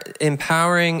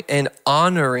empowering and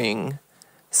honoring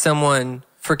someone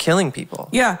for killing people.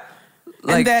 Yeah.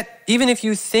 Like, and that, even if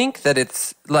you think that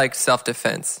it's like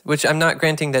self-defense, which I'm not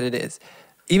granting that it is,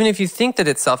 even if you think that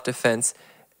it's self-defense,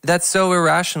 that's so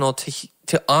irrational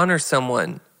to honor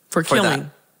someone for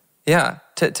killing. That. Yeah,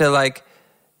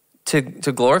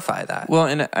 to glorify that. Well,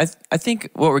 and I think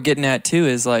what we're getting at too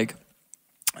is, like,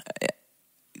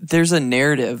 there's a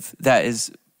narrative that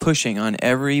is pushing on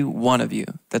every one of you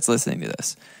that's listening to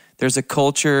this. There's a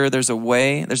culture, there's a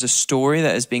way, there's a story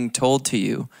that is being told to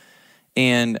you.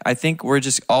 And I think we're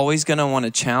just always going to want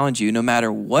to challenge you, no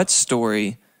matter what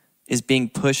story is being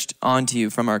pushed onto you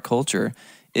from our culture,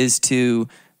 is to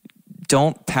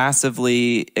don't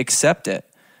passively accept it.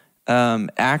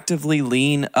 Actively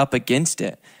lean up against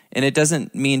it. And it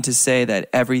doesn't mean to say that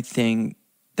everything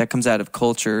that comes out of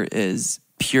culture is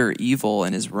pure evil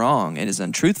and is wrong and is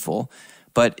untruthful,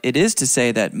 but it is to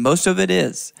say that most of it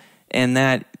is. And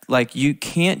that, like, you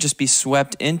can't just be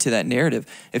swept into that narrative.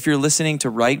 If you're listening to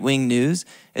right-wing news,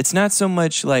 it's not so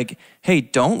much like, hey,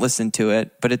 don't listen to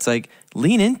it, but it's like,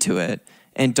 lean into it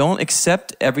and don't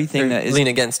accept everything that is... Lean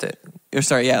against it.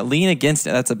 Lean against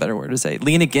it. That's a better word to say.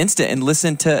 Lean against it and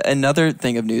listen to another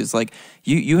thing of news. Like,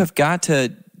 you have got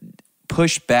to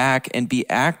push back and be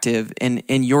active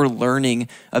in your learning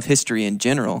of history in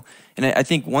general. And I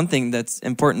think one thing that's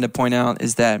important to point out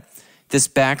is that this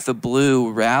Back the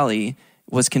Blue rally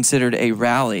was considered a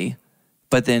rally,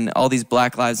 but then all these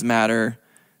Black Lives Matter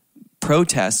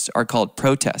protests are called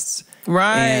protests.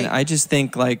 Right. And I just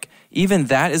think like even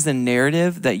that is the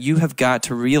narrative that you have got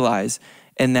to realize.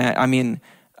 And that, I mean,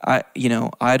 I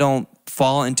don't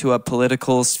fall into a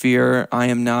political sphere. I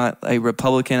am not a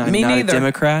Republican. I'm Me not neither. a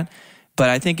Democrat. But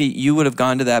I think you would have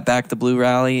gone to that Back the Blue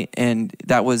rally, and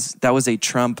that was a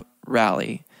Trump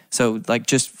rally. So like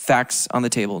just facts on the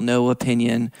table, no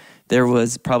opinion. There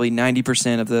was probably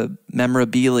 90% of the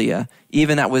memorabilia,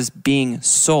 even that was being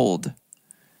sold,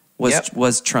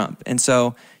 was Trump. And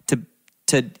so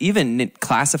to even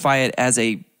classify it as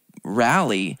a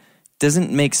rally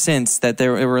doesn't make sense. That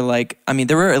there were like, I mean,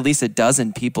 there were at least a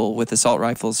dozen people with assault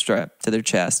rifles strapped to their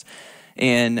chest.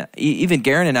 And even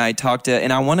Gerin and I talked to,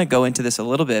 and I want to go into this a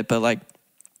little bit, but like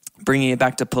bringing it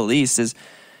back to police is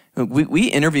we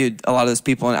interviewed a lot of those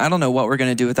people, and I don't know what we're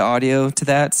going to do with the audio to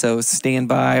that. So stand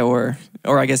by, or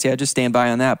I guess, yeah, just stand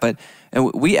by on that. But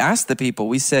we asked the people,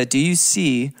 we said, do you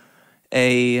see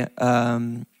a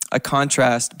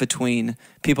contrast between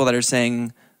people that are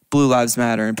saying Blue Lives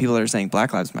Matter and people that are saying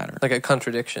Black Lives Matter? Like a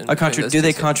contradiction. Do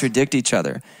they contradict each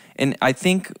other? And I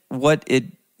think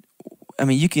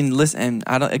you can listen, and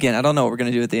I don't know what we're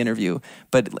going to do with the interview,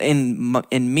 but in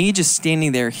me just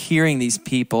standing there hearing these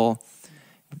people,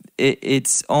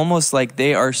 it's almost like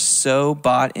they are so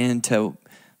bought into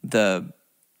the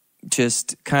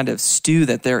just kind of stew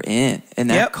that they're in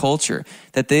that culture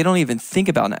that they don't even think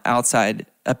about an outside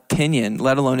opinion,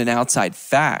 let alone an outside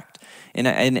fact.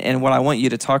 And what I want you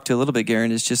to talk to a little bit,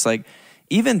 Gerin, is just like,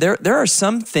 even there are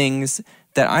some things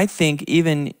that I think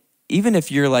even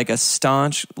if you're like a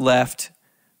staunch left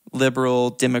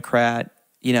liberal Democrat,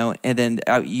 and then,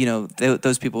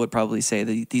 those people would probably say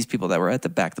that these people that were at the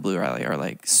Back the Blue rally are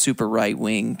like super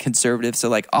right-wing conservative, so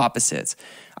like opposites.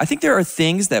 I think there are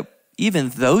things that even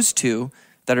those two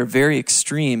that are very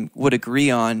extreme would agree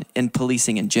on in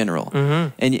policing in general.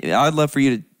 Mm-hmm. And I'd love for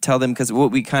you to tell them, because what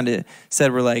we kind of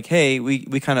said, we're like, hey, we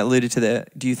kind of alluded to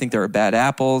do you think there are bad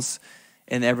apples?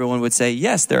 And everyone would say,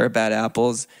 yes, there are bad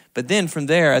apples. But then from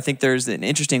there, I think there's an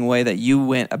interesting way that you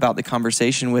went about the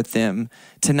conversation with them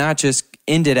to not just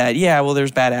end it at, yeah, well,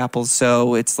 there's bad apples,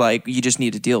 so it's like you just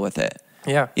need to deal with it.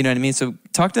 Yeah. You know what I mean? So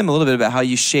talk to them a little bit about how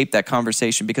you shaped that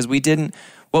conversation, because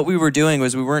what we were doing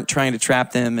was we weren't trying to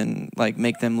trap them and like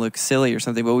make them look silly or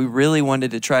something, but we really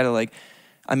wanted to try to like,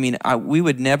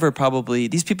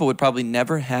 these people would probably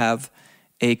never have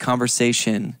a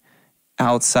conversation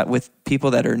outside with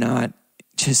people that are not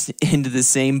just into the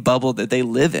same bubble that they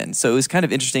live in. So it was kind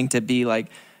of interesting to be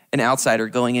like an outsider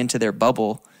going into their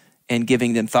bubble and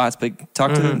giving them thoughts, but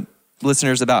talk to the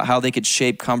listeners about how they could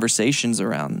shape conversations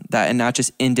around that and not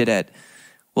just end it at,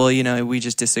 well, we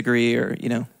just disagree, or,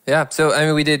 Yeah.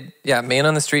 So, we did, man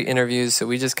on the street interviews. So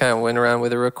we just kind of went around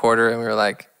with a recorder and we were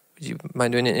like, would you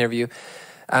mind doing an interview?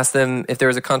 Asked them if there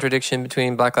was a contradiction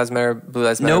between Black Lives Matter, Blue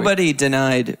Lives Matter. Nobody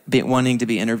denied wanting to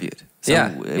be interviewed. So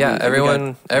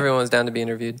everyone was down to be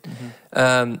interviewed.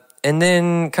 Mm-hmm. And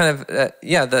then kind of,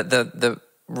 the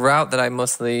route that I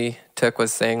mostly took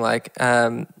was saying like,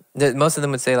 most of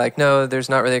them would say like, no, there's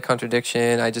not really a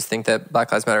contradiction. I just think that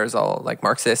Black Lives Matter is all like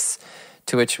Marxists,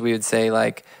 to which we would say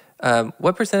like,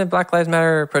 what percent of Black Lives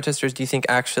Matter protesters do you think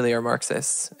actually are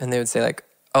Marxists? And they would say like,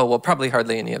 oh, well, probably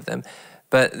hardly any of them.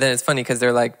 But then it's funny because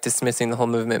they're like dismissing the whole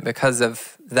movement because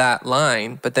of that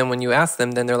line. But then when you ask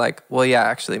them, then they're like, well, yeah,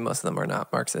 actually, most of them are not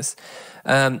Marxists.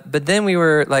 But then we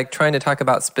were like trying to talk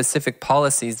about specific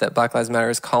policies that Black Lives Matter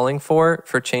is calling for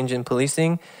change in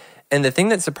policing. And the thing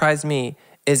that surprised me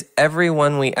is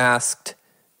everyone we asked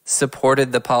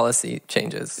supported the policy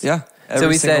changes. Yeah, so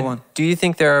we said, one. Do you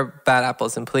think there are bad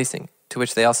apples in policing? To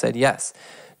which they all said yes.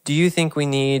 Do you think we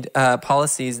need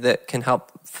policies that can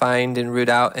help find and root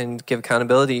out and give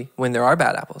accountability when there are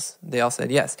bad apples? They all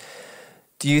said yes.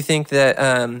 Do you think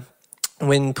that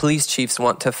when police chiefs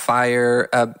want to fire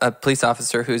a police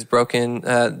officer who's broken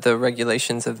the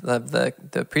regulations of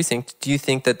the precinct, do you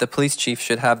think that the police chief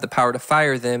should have the power to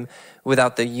fire them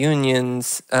without the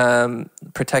unions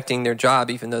protecting their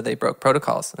job even though they broke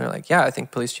protocols? And they're like, yeah, I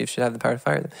think police chiefs should have the power to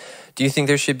fire them. Do you think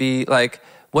there should be like,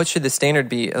 what should the standard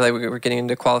be? Like we're getting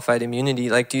into qualified immunity.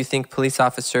 Like, do you think police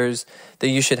officers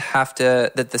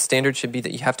that that the standard should be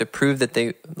that you have to prove that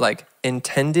they like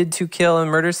intended to kill and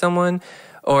murder someone?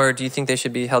 Or do you think they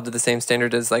should be held to the same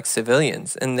standard as like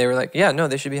civilians? And they were like, yeah, no,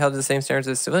 they should be held to the same standards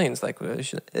as civilians. Like,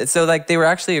 so like they were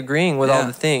actually agreeing with all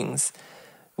the things.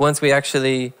 Once we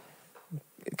actually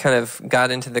kind of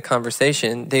got into the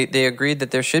conversation, they agreed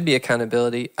that there should be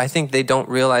accountability. I think they don't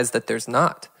realize that there's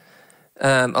not.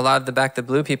 A lot of the Back the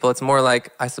Blue people, it's more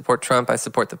like, I support Trump, I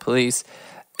support the police.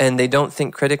 And they don't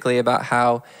think critically about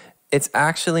how it's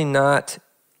actually not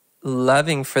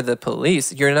loving for the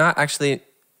police. You're not actually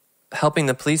helping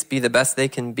the police be the best they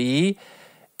can be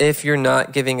if you're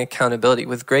not giving accountability.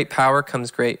 With great power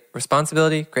comes great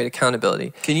responsibility, great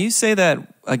accountability. Can you say that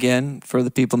again for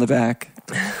the people in the back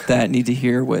that need to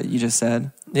hear what you just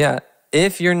said? Yeah.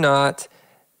 If you're not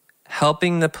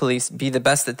helping the police be the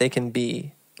best that they can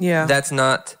be, that's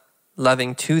not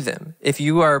loving to them. If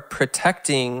you are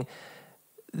protecting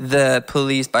the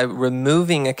police by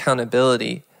removing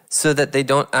accountability so that they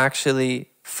don't actually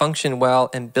function well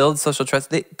and build social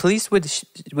trust, police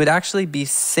would actually be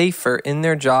safer in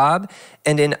their job.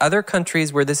 And in other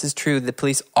countries where this is true, the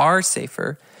police are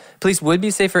safer. Police would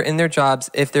be safer in their jobs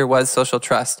if there was social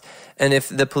trust. And if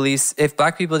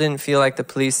Black people didn't feel like the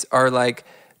police are like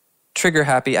trigger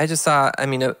happy.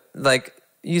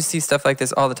 You see stuff like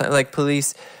this all the time. Like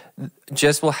police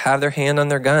just will have their hand on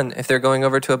their gun if they're going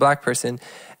over to a Black person.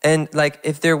 And like,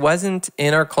 if there wasn't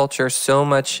in our culture so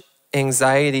much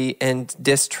anxiety and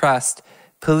distrust,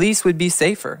 police would be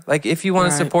safer. Like, if you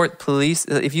want to support police,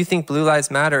 if you think Blue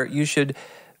Lives Matter, you should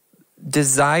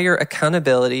desire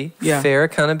accountability, fair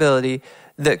accountability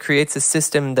that creates a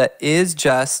system that is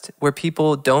just, where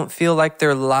people don't feel like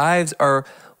their lives are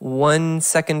 1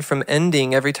 second from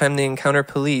ending every time they encounter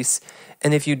police.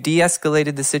 And if you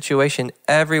de-escalated the situation,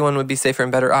 everyone would be safer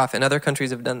and better off. And other countries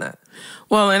have done that.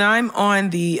 Well, and I'm on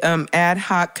the ad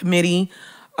hoc committee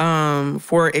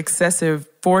for excessive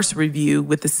force review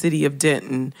with the city of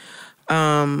Denton.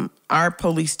 Our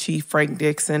police chief, Frank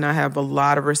Dixon, I have a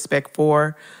lot of respect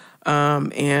for.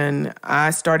 And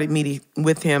I started meeting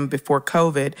with him before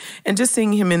COVID, and just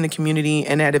seeing him in the community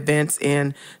and at events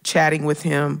and chatting with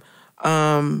him,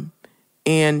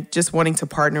 and just wanting to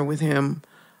partner with him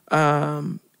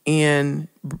in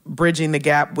bridging the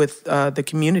gap with the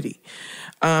community.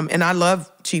 And I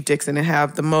love Chief Dixon and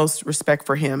have the most respect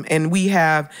for him. And we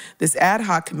have this ad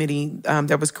hoc committee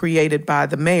that was created by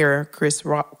the mayor, Chris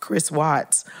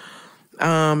Watts.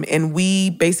 And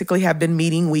we basically have been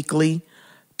meeting weekly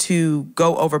to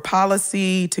go over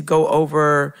policy, to go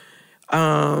over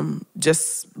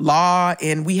just law.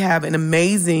 And we have an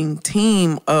amazing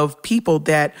team of people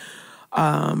that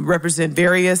represent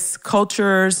various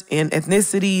cultures and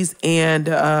ethnicities and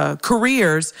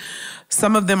careers.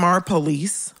 Some of them are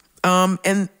police,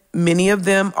 and many of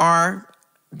them are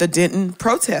the Denton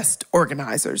protest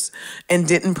organizers and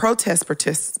Denton protest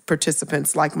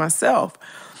participants like myself.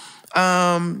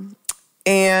 And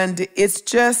it's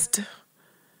just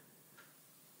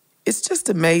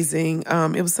amazing.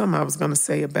 It was something I was going to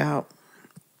say about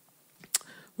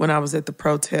when I was at the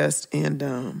protest.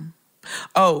 And,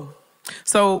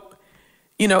 so,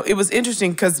 it was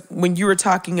interesting because when you were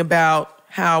talking about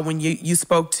how when you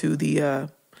spoke to the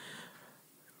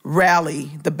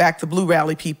rally, the Back the Blue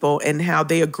rally people, and how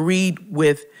they agreed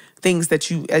with things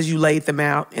that as you laid them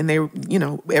out, and they,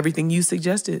 everything you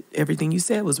suggested, everything you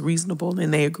said was reasonable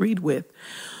and they agreed with.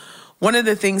 One of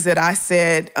the things that I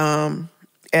said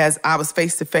as I was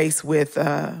face to face with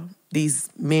these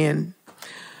men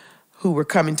who were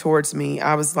coming towards me,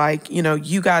 I was like,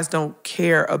 you guys don't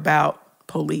care about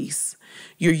police.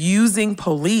 You're using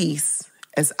police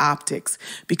as optics,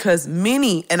 because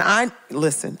I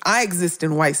exist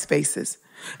in white spaces,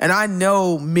 and I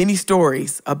know many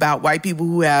stories about white people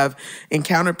who have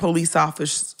encountered police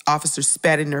officers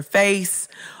spat in their face,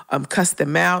 cussed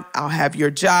them out, I'll have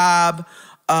your job,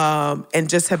 and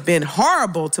just have been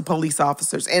horrible to police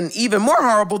officers, and even more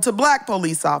horrible to Black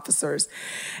police officers.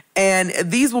 And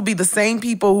these will be the same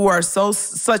people who are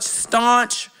such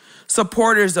staunch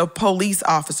supporters of police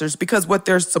officers, because what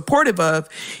they're supportive of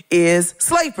is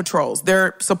slave patrols.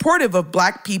 They're supportive of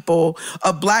Black people,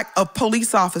 of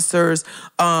police officers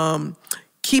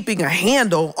keeping a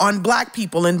handle on Black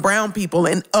people and brown people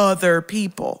and other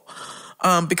people.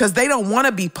 Because they don't want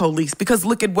to be police. Because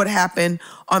look at what happened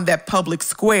on that public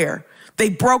square. They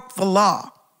broke the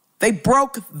law. They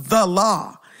broke the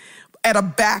law at a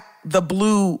Back the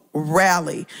Blue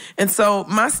rally. And so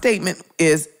my statement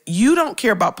is, you don't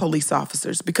care about police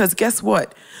officers, because guess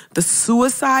what? The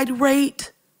suicide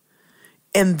rate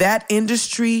in that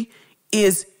industry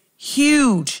is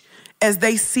huge as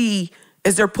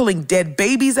they're pulling dead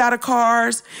babies out of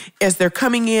cars, as they're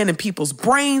coming in and people's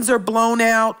brains are blown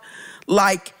out.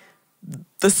 Like,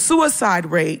 the suicide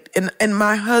rate, and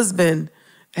my husband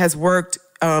has worked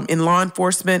in law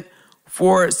enforcement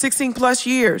for 16 plus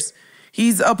years.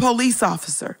 He's a police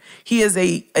officer. He is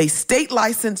a state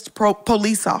licensed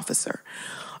police officer.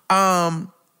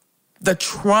 The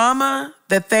trauma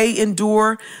that they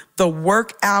endure, the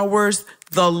work hours,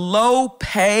 the low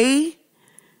pay,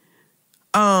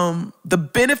 the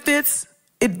benefits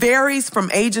it varies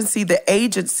from agency to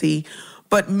agency,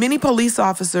 but many police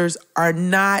officers are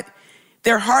not,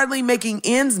 they're hardly making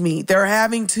ends meet. They're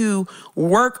having to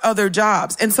work other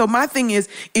jobs. And so my thing is,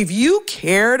 if you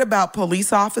cared about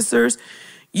police officers,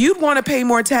 you'd want to pay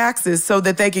more taxes so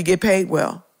that they could get paid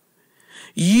well.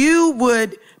 You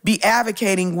would be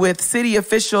advocating with city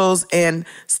officials and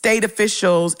state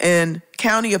officials and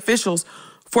county officials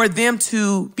for them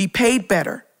to be paid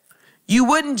better. You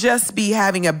wouldn't just be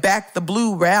having a Back the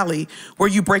Blue rally where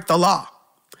you break the law.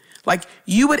 Like,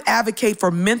 you would advocate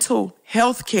for mental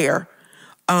health care,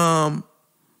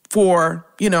 for,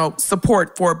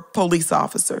 support for police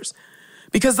officers.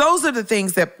 Because those are the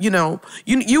things that,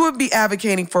 you would be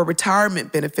advocating for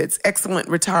retirement benefits, excellent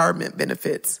retirement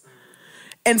benefits.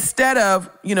 Instead of,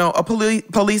 a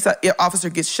police officer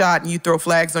gets shot and you throw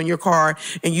flags on your car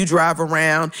and you drive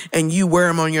around and you wear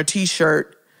them on your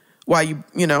T-shirt while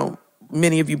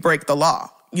many of you break the law,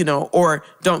 or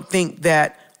don't think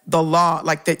that the law,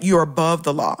 like that you're above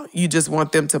the law. You just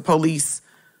want them to police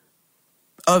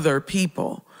other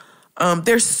people.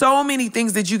 There's so many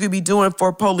things that you could be doing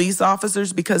for police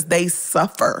officers because they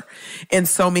suffer in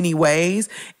so many ways.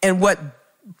 And what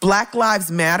Black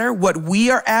Lives Matter, what we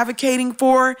are advocating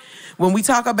for when we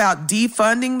talk about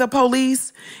defunding the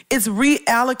police, is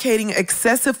reallocating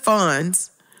excessive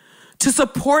funds to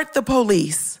support the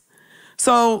police.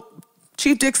 So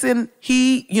Chief Dixon,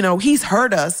 he's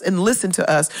heard us and listened to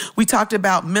us. We talked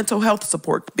about mental health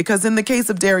support because in the case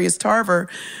of Darius Tarver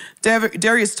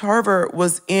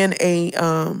was in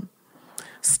a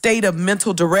state of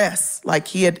mental duress. Like,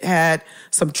 he had had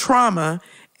some trauma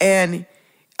and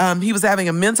he was having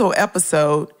a mental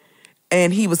episode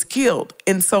and he was killed.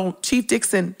 And so Chief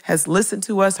Dixon has listened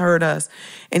to us, heard us,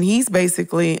 and he's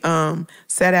basically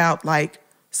set out like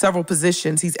several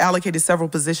positions. He's allocated several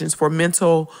positions for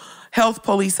mental health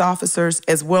police officers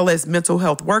as well as mental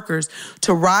health workers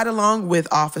to ride along with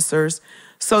officers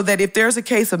so that if there's a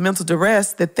case of mental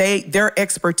duress, that their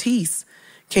expertise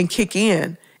can kick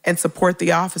in and support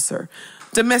the officer.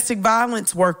 Domestic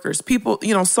violence workers, people,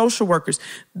 social workers.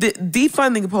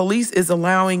 Defunding the police is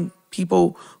allowing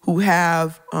people who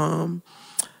have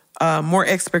more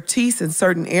expertise in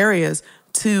certain areas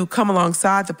to come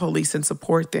alongside the police and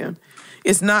support them.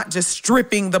 It's not just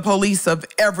stripping the police of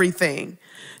everything.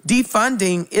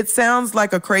 Defunding, it sounds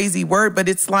like a crazy word, but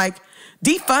it's like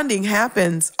defunding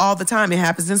happens all the time. It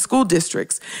happens in school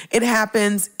districts. It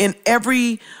happens in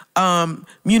every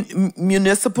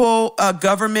municipal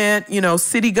government,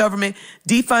 city government.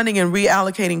 Defunding and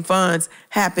reallocating funds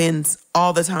happens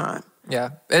all the time.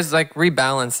 Yeah, it's like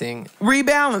rebalancing.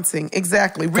 Rebalancing,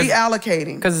 exactly.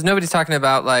 Reallocating. Because nobody's talking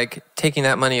about like taking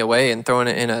that money away and throwing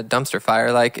it in a dumpster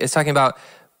fire. Like, it's talking about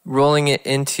rolling it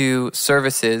into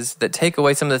services that take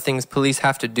away some of the things police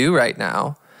have to do right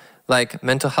now, like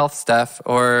mental health stuff,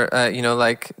 or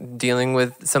like dealing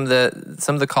with some of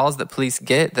the calls that police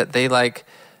get that they like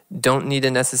don't need to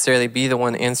necessarily be the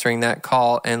one answering that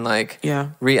call, and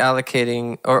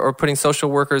reallocating or putting social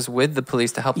workers with the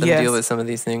police to help them deal with some of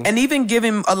these things, and even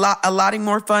giving allotting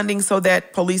more funding so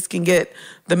that police can get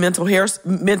the mental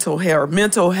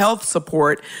health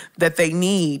support that they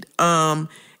need, and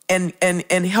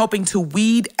helping to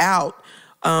weed out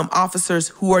officers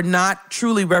who are not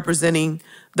truly representing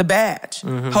the badge,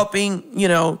 helping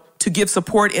to give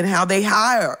support in how they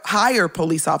hire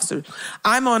police officers.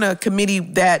 I'm on a committee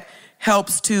that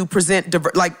helps to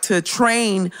to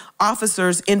train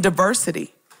officers in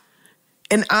diversity.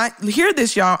 And I hear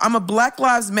this, y'all. I'm a Black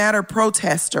Lives Matter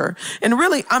protester. And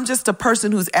really, I'm just a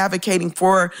person who's advocating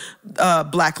for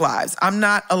Black lives. I'm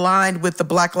not aligned with the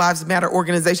Black Lives Matter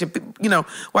organization.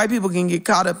 White people can get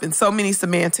caught up in so many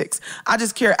semantics. I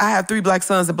just care. I have 3 Black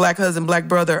sons, a Black husband, Black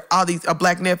brother, a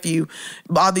Black nephew,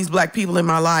 all these Black people in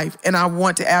my life. And I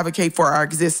want to advocate for our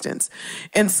existence.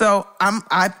 And so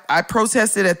I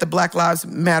protested at the Black Lives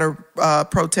Matter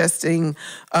protesting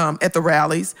at the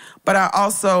rallies. But I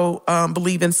also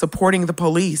believe in supporting the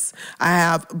police. I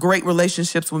have great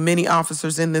relationships with many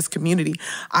officers in this community.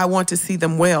 I want to see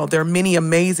them well. There are many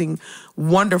amazing,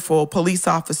 wonderful police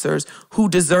officers who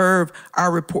deserve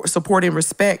our support and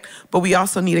respect, but we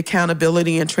also need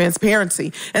accountability and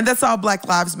transparency. And that's all Black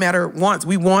Lives Matter wants.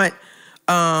 We want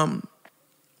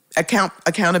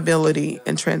accountability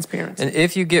and transparency. And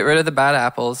if you get rid of the bad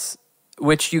apples,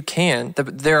 which you can,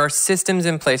 there are systems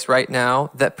in place right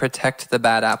now that protect the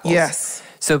bad apples. Yes.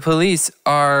 So police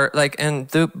are like, and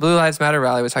the Blue Lives Matter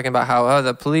rally was talking about how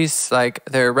the police, like,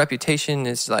 their reputation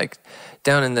is like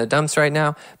down in the dumps right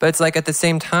now. But it's like at the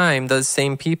same time, those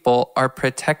same people are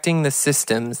protecting the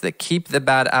systems that keep the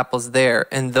bad apples there.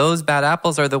 And those bad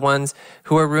apples are the ones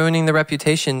who are ruining the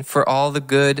reputation for all the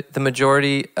good. The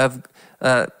majority of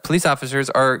police officers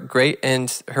are great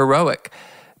and heroic.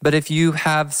 But if you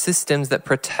have systems that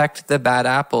protect the bad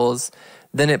apples,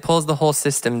 then it pulls the whole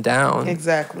system down.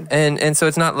 Exactly. And so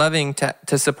it's not loving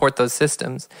to support those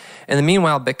systems. And the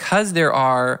meanwhile, because there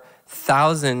are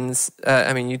thousands,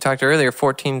 you talked earlier,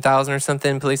 14,000 or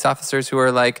something police officers who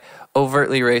are like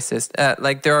overtly racist.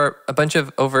 Like there are a bunch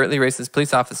of overtly racist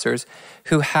police officers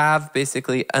who have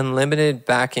basically unlimited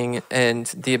backing and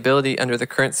the ability under the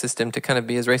current system to kind of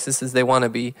be as racist as they want to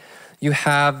be. You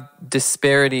have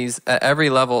disparities at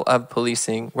every level of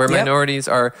policing where minorities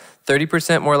are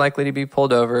 30% more likely to be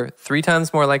pulled over, 3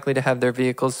 times more likely to have their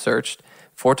vehicles searched,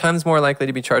 4 times more likely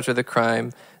to be charged with a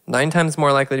crime, 9 times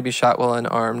more likely to be shot while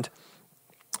unarmed.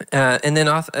 And then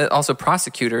also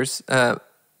prosecutors,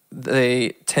 they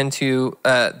tend to,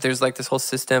 there's like this whole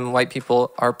system white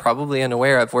people are probably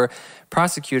unaware of where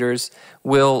prosecutors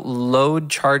will load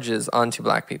charges onto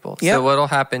black people. Yep. So what'll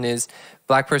happen is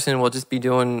black person will just be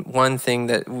doing one thing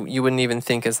that you wouldn't even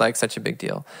think is like such a big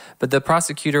deal. But the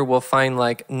prosecutor will find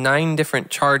like 9 different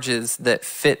charges that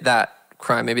fit that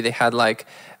crime. Maybe they had like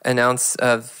an ounce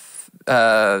of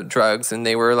drugs and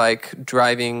they were like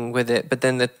driving with it. But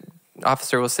then the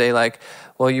officer will say like,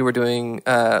 well, you were doing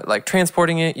like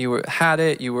transporting it, had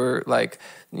it, you were like,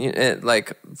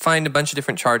 find a bunch of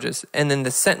different charges. And then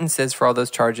the sentences for all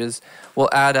those charges will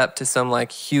add up to some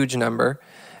like huge number.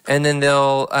 And then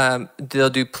they'll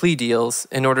do plea deals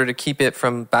in order to keep it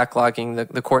from backlogging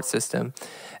the court system.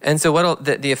 And so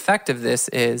the effect of this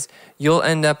is you'll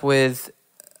end up with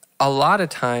a lot of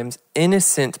times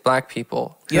innocent black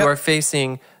people who are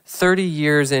facing 30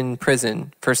 years in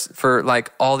prison for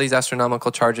like all these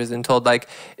astronomical charges and told like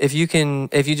if you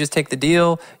just take the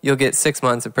deal, you'll get 6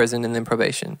 months of prison and then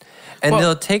probation. And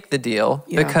they'll take the deal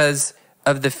because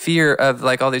of the fear of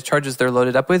like all these charges they're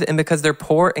loaded up with and because they're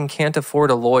poor and can't afford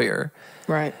a lawyer.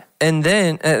 Right. And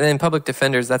then public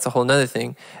defenders, that's a whole nother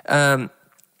thing.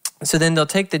 So then they'll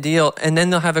take the deal and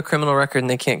then they'll have a criminal record and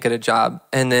they can't get a job.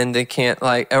 And then they can't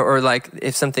or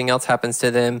if something else happens to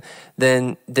them,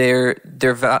 then the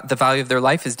value of their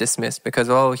life is dismissed because,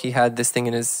 he had this thing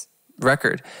in his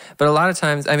record. But a lot of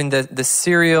times, the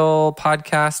Serial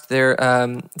podcast, their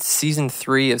season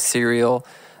 3 of Serial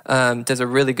does a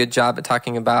really good job at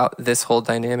talking about this whole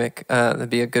dynamic. That'd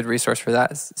be a good resource for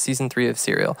that. Season 3 of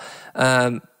Serial.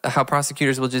 How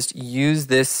prosecutors will just use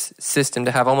this system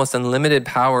to have almost unlimited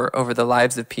power over the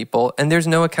lives of people, and there's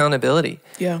no accountability.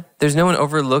 Yeah. There's no one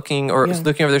overlooking or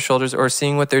looking over their shoulders or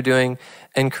seeing what they're doing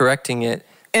and correcting it.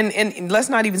 And let's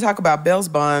not even talk about bail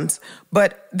bonds,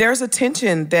 but there's a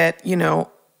tension that,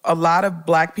 a lot of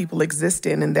black people exist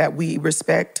in and that we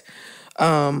respect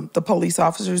the police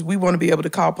officers. We want to be able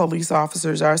to call police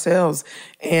officers ourselves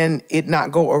and it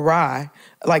not go awry.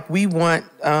 Like we want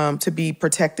to be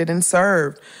protected and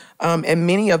served. And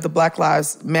many of the Black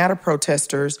Lives Matter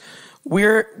protesters,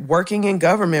 we're working in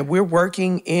government. We're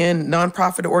working in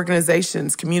nonprofit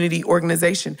organizations, community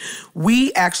organization.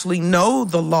 We actually know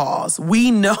the laws.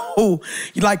 We know,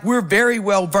 we're very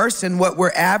well versed in what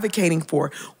we're advocating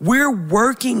for. We're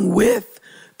working with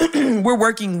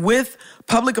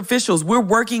public officials. We're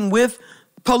working with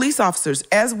police officers.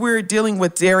 As we're dealing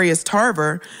with Darius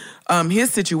Tarver,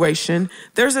 his situation,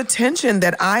 there's a tension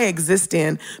that I exist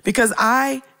in because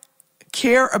I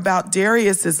care about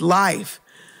Darius's life,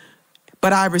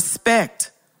 but I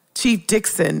respect Chief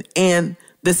Dixon and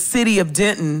the City of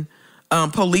Denton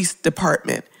Police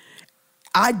Department.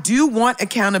 I do want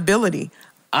accountability.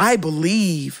 I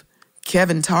believe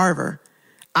Kevin Tarver.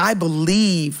 I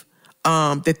believe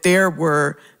that there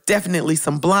were definitely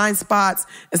some blind spots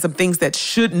and some things that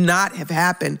should not have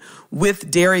happened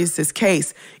with Darius's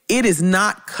case. It is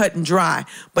not cut and dry,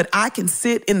 but I can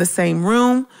sit in the same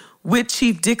room with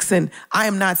Chief Dixon. I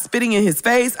am not spitting in his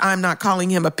face. I'm not calling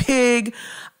him a pig.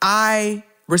 I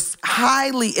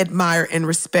highly admire and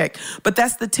respect, but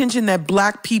that's the tension that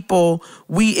Black people,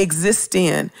 we exist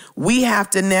in. We have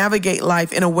to navigate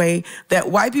life in a way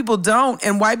that white people don't,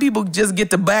 and white people just get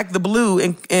to back the blue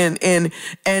and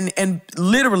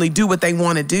literally do what they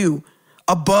want to do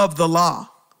above the law,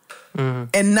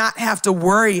 and not have to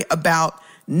worry about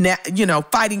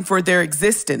fighting for their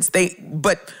existence.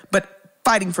 But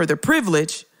fighting for their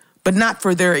privilege, but not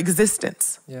for their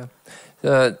existence. Yeah.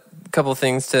 A couple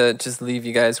things to just leave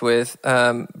you guys with.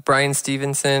 Brian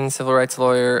Stevenson, civil rights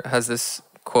lawyer, has this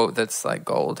quote that's like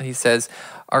gold. He says,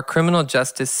 "Our criminal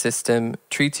justice system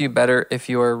treats you better if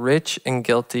you are rich and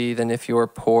guilty than if you are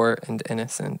poor and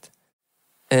innocent."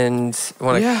 And I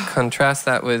want to contrast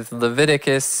that with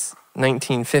Leviticus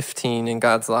 19:15 in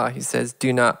God's law. He says,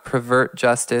 "Do not pervert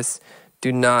justice.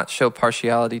 Do not show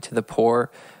partiality to the poor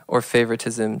or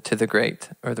favoritism to the great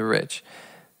or the rich,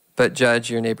 but judge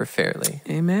your neighbor fairly."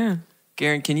 Amen.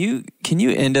 Gerin, can you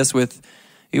end us with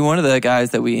one of the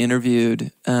guys that we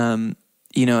interviewed?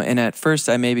 And at first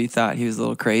I maybe thought he was a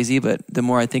little crazy, but the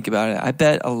more I think about it, I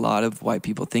bet a lot of white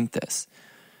people think this.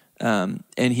 And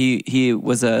he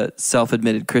was a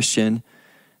self-admitted Christian,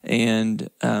 and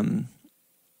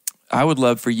I would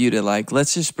love for you to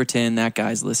let's just pretend that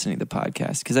guy's listening to the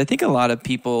podcast, because I think a lot of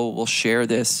people will share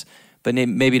this, but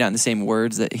maybe not in the same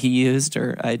words that he used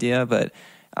or idea. But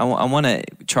I want to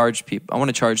charge people. I want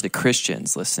to charge the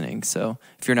Christians listening. So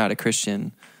if you're not a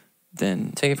Christian,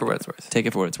 then take it for what it's worth. Take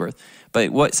it for what it's worth.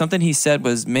 But something he said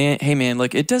was, hey man,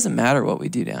 look, it doesn't matter what we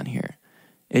do down here.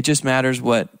 It just matters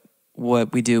what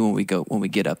we do when we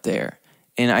get up there.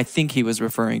 And I think he was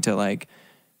referring to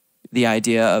the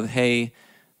idea of, hey,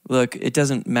 look, it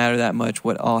doesn't matter that much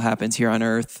what all happens here on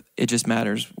earth. It just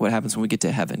matters what happens when we get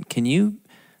to heaven. Can you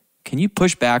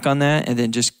push back on that and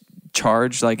then just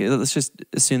charge? Let's just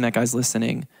assume that guy's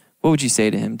listening. What would you say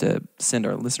to him to send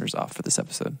our listeners off for this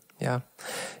episode? Yeah.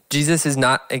 Jesus is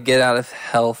not a get out of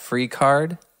hell free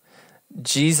card.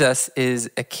 Jesus is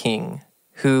a king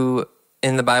who,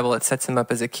 in the Bible, it sets him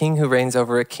up as a king who reigns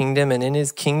over a kingdom. And in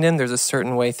his kingdom, there's a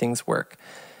certain way things work.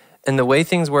 And the way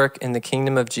things work in the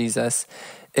kingdom of Jesus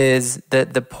is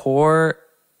that the poor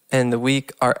and the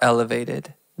weak are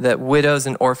elevated, that widows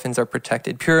and orphans are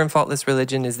protected. Pure and faultless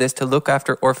religion is this: to look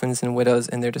after orphans and widows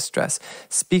in their distress.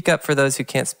 Speak up for those who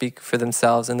can't speak for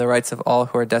themselves, and the rights of all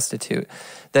who are destitute.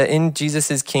 That in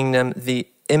Jesus' kingdom, the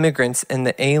immigrants and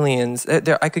the aliens,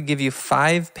 I could give you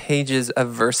 5 pages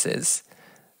of verses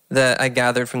that I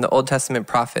gathered from the Old Testament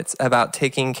prophets about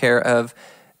taking care of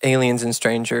aliens and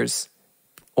strangers,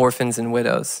 orphans and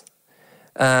widows.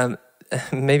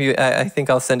 Maybe I think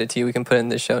I'll send it to you. We can put it in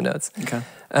the show notes. Okay.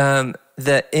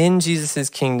 That in Jesus'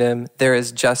 kingdom, there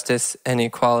is justice and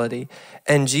equality.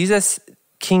 And Jesus'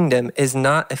 kingdom is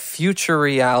not a future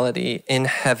reality in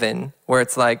heaven where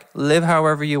it's live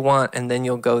however you want and then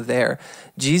you'll go there.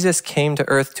 Jesus came to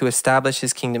earth to establish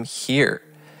his kingdom here.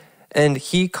 And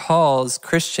he calls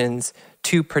Christians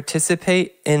to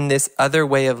participate in this other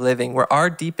way of living where our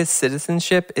deepest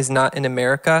citizenship is not in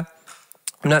America.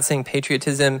 I'm not saying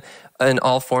patriotism in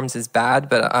all forms is bad,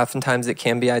 but oftentimes it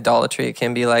can be idolatry. It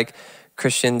can be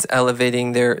Christians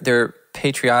elevating their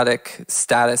patriotic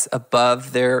status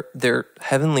above their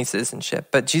heavenly citizenship.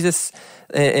 But Jesus,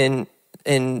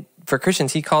 for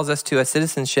Christians, he calls us to a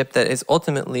citizenship that is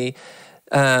ultimately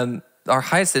our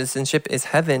highest citizenship is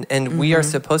heaven, and we are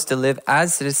supposed to live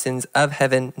as citizens of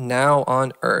heaven now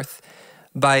on earth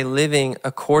by living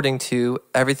according to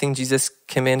everything Jesus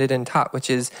commanded and taught, which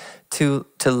is to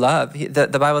love.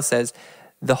 The Bible says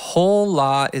the whole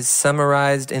law is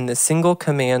summarized in the single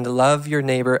command: love your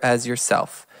neighbor as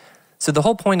yourself. So the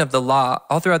whole point of the law,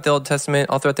 all throughout the Old Testament,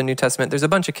 all throughout the New Testament, there's a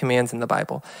bunch of commands in the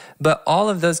Bible. But all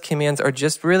of those commands are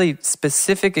just really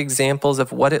specific examples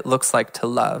of what it looks like to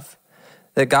love.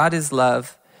 That God is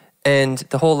love, and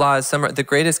the whole law is summarized. The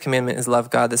greatest commandment is love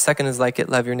God. The second is like it,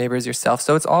 love your neighbor as yourself.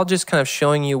 So it's all just kind of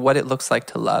showing you what it looks like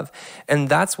to love. And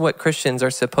that's what Christians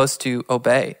are supposed to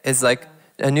obey, is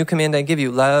a new command I give you: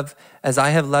 love as I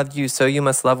have loved you, so you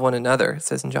must love one another, it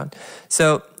says in John.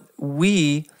 So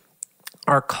we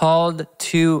are called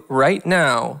to right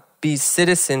now be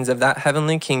citizens of that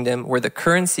heavenly kingdom where the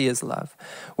currency is love,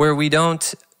 where we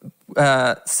don't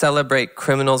celebrate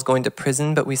criminals going to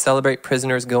prison, but we celebrate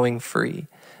prisoners going free.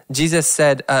 Jesus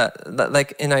said,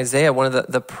 in Isaiah, one of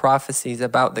the prophecies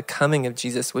about the coming of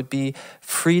Jesus would be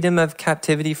freedom of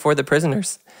captivity for the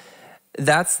prisoners.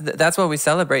 That's what we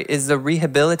celebrate, is the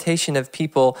rehabilitation of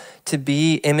people to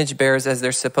be image bearers as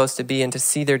they're supposed to be and to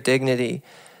see their dignity.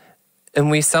 And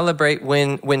we celebrate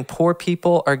when poor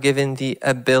people are given the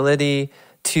ability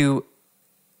to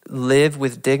live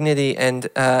with dignity and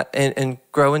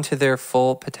grow into their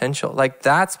full potential.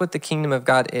 That's what the kingdom of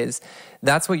God is.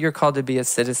 That's what you're called to be a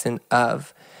citizen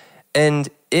of. And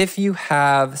if you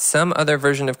have some other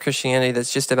version of Christianity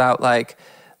that's just about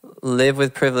live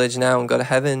with privilege now and go to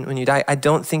heaven when you die, I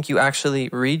don't think you actually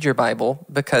read your Bible,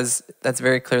 because that's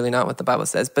very clearly not what the Bible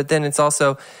says. But then it's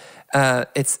also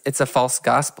it's a false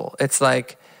gospel. It's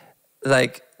like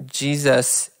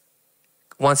Jesus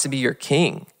wants to be your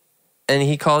king, and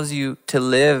he calls you to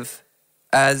live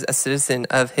as a citizen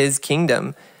of his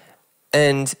kingdom.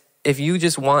 And if you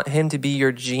just want him to be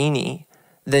your genie,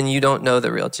 then you don't know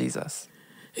the real Jesus.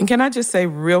 And can I just say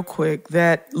real quick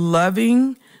that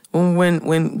loving,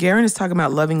 when Gerin is talking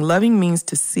about loving means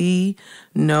to see,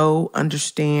 know,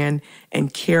 understand,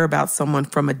 and care about someone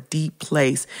from a deep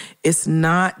place. It's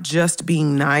not just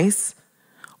being nice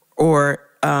or,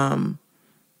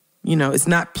 it's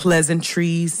not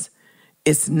pleasantries.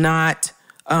 It's not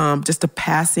just a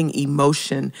passing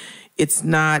emotion. It's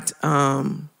not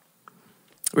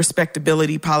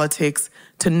respectability politics.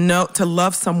 To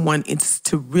love someone, it's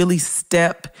to really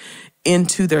step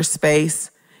into their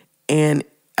space and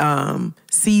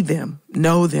see them,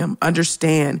 know them,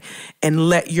 understand, and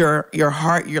let your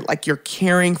heart, you're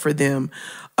caring for them,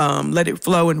 let it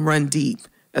flow and run deep,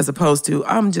 as opposed to,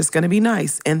 I'm just going to be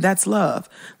nice. And that's love.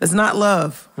 That's not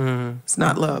love. Mm-hmm. It's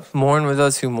not love. Mourn with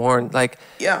those who mourn.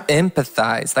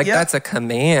 Empathize. That's a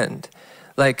command.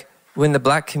 When the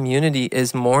Black community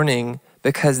is mourning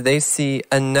because they see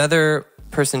another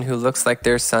person who looks like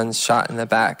their son's shot in the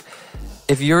back,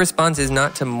 if your response is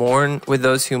not to mourn with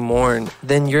those who mourn,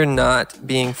 then you're not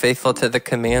being faithful to the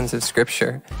commands of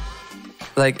Scripture.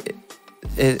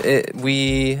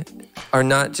 We are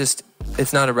not just,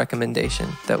 it's not a recommendation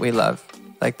that we love.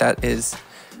 That is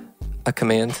a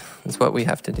command. It's what we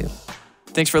have to do.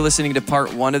 Thanks for listening to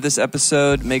part 1 of this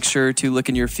episode. Make sure to look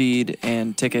in your feed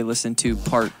and take a listen to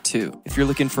part 2. If you're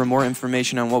looking for more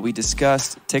information on what we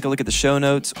discussed, take a look at the show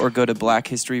notes or go to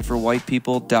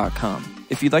blackhistoryforwhitepeople.com.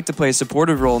 If you'd like to play a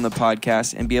supportive role in the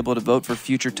podcast and be able to vote for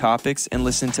future topics and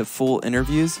listen to full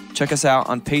interviews, check us out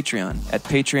on Patreon at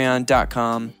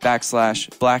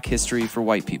patreon.com/Black History for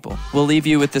White People. We'll leave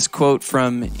you with this quote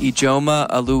from Ijoma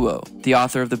Aluo, the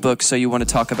author of the book So You Want to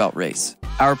Talk About Race.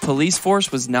 Our police force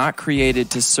was not created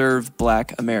to serve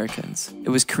Black Americans. It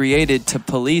was created to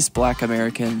police Black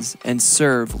Americans and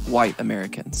serve white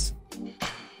Americans.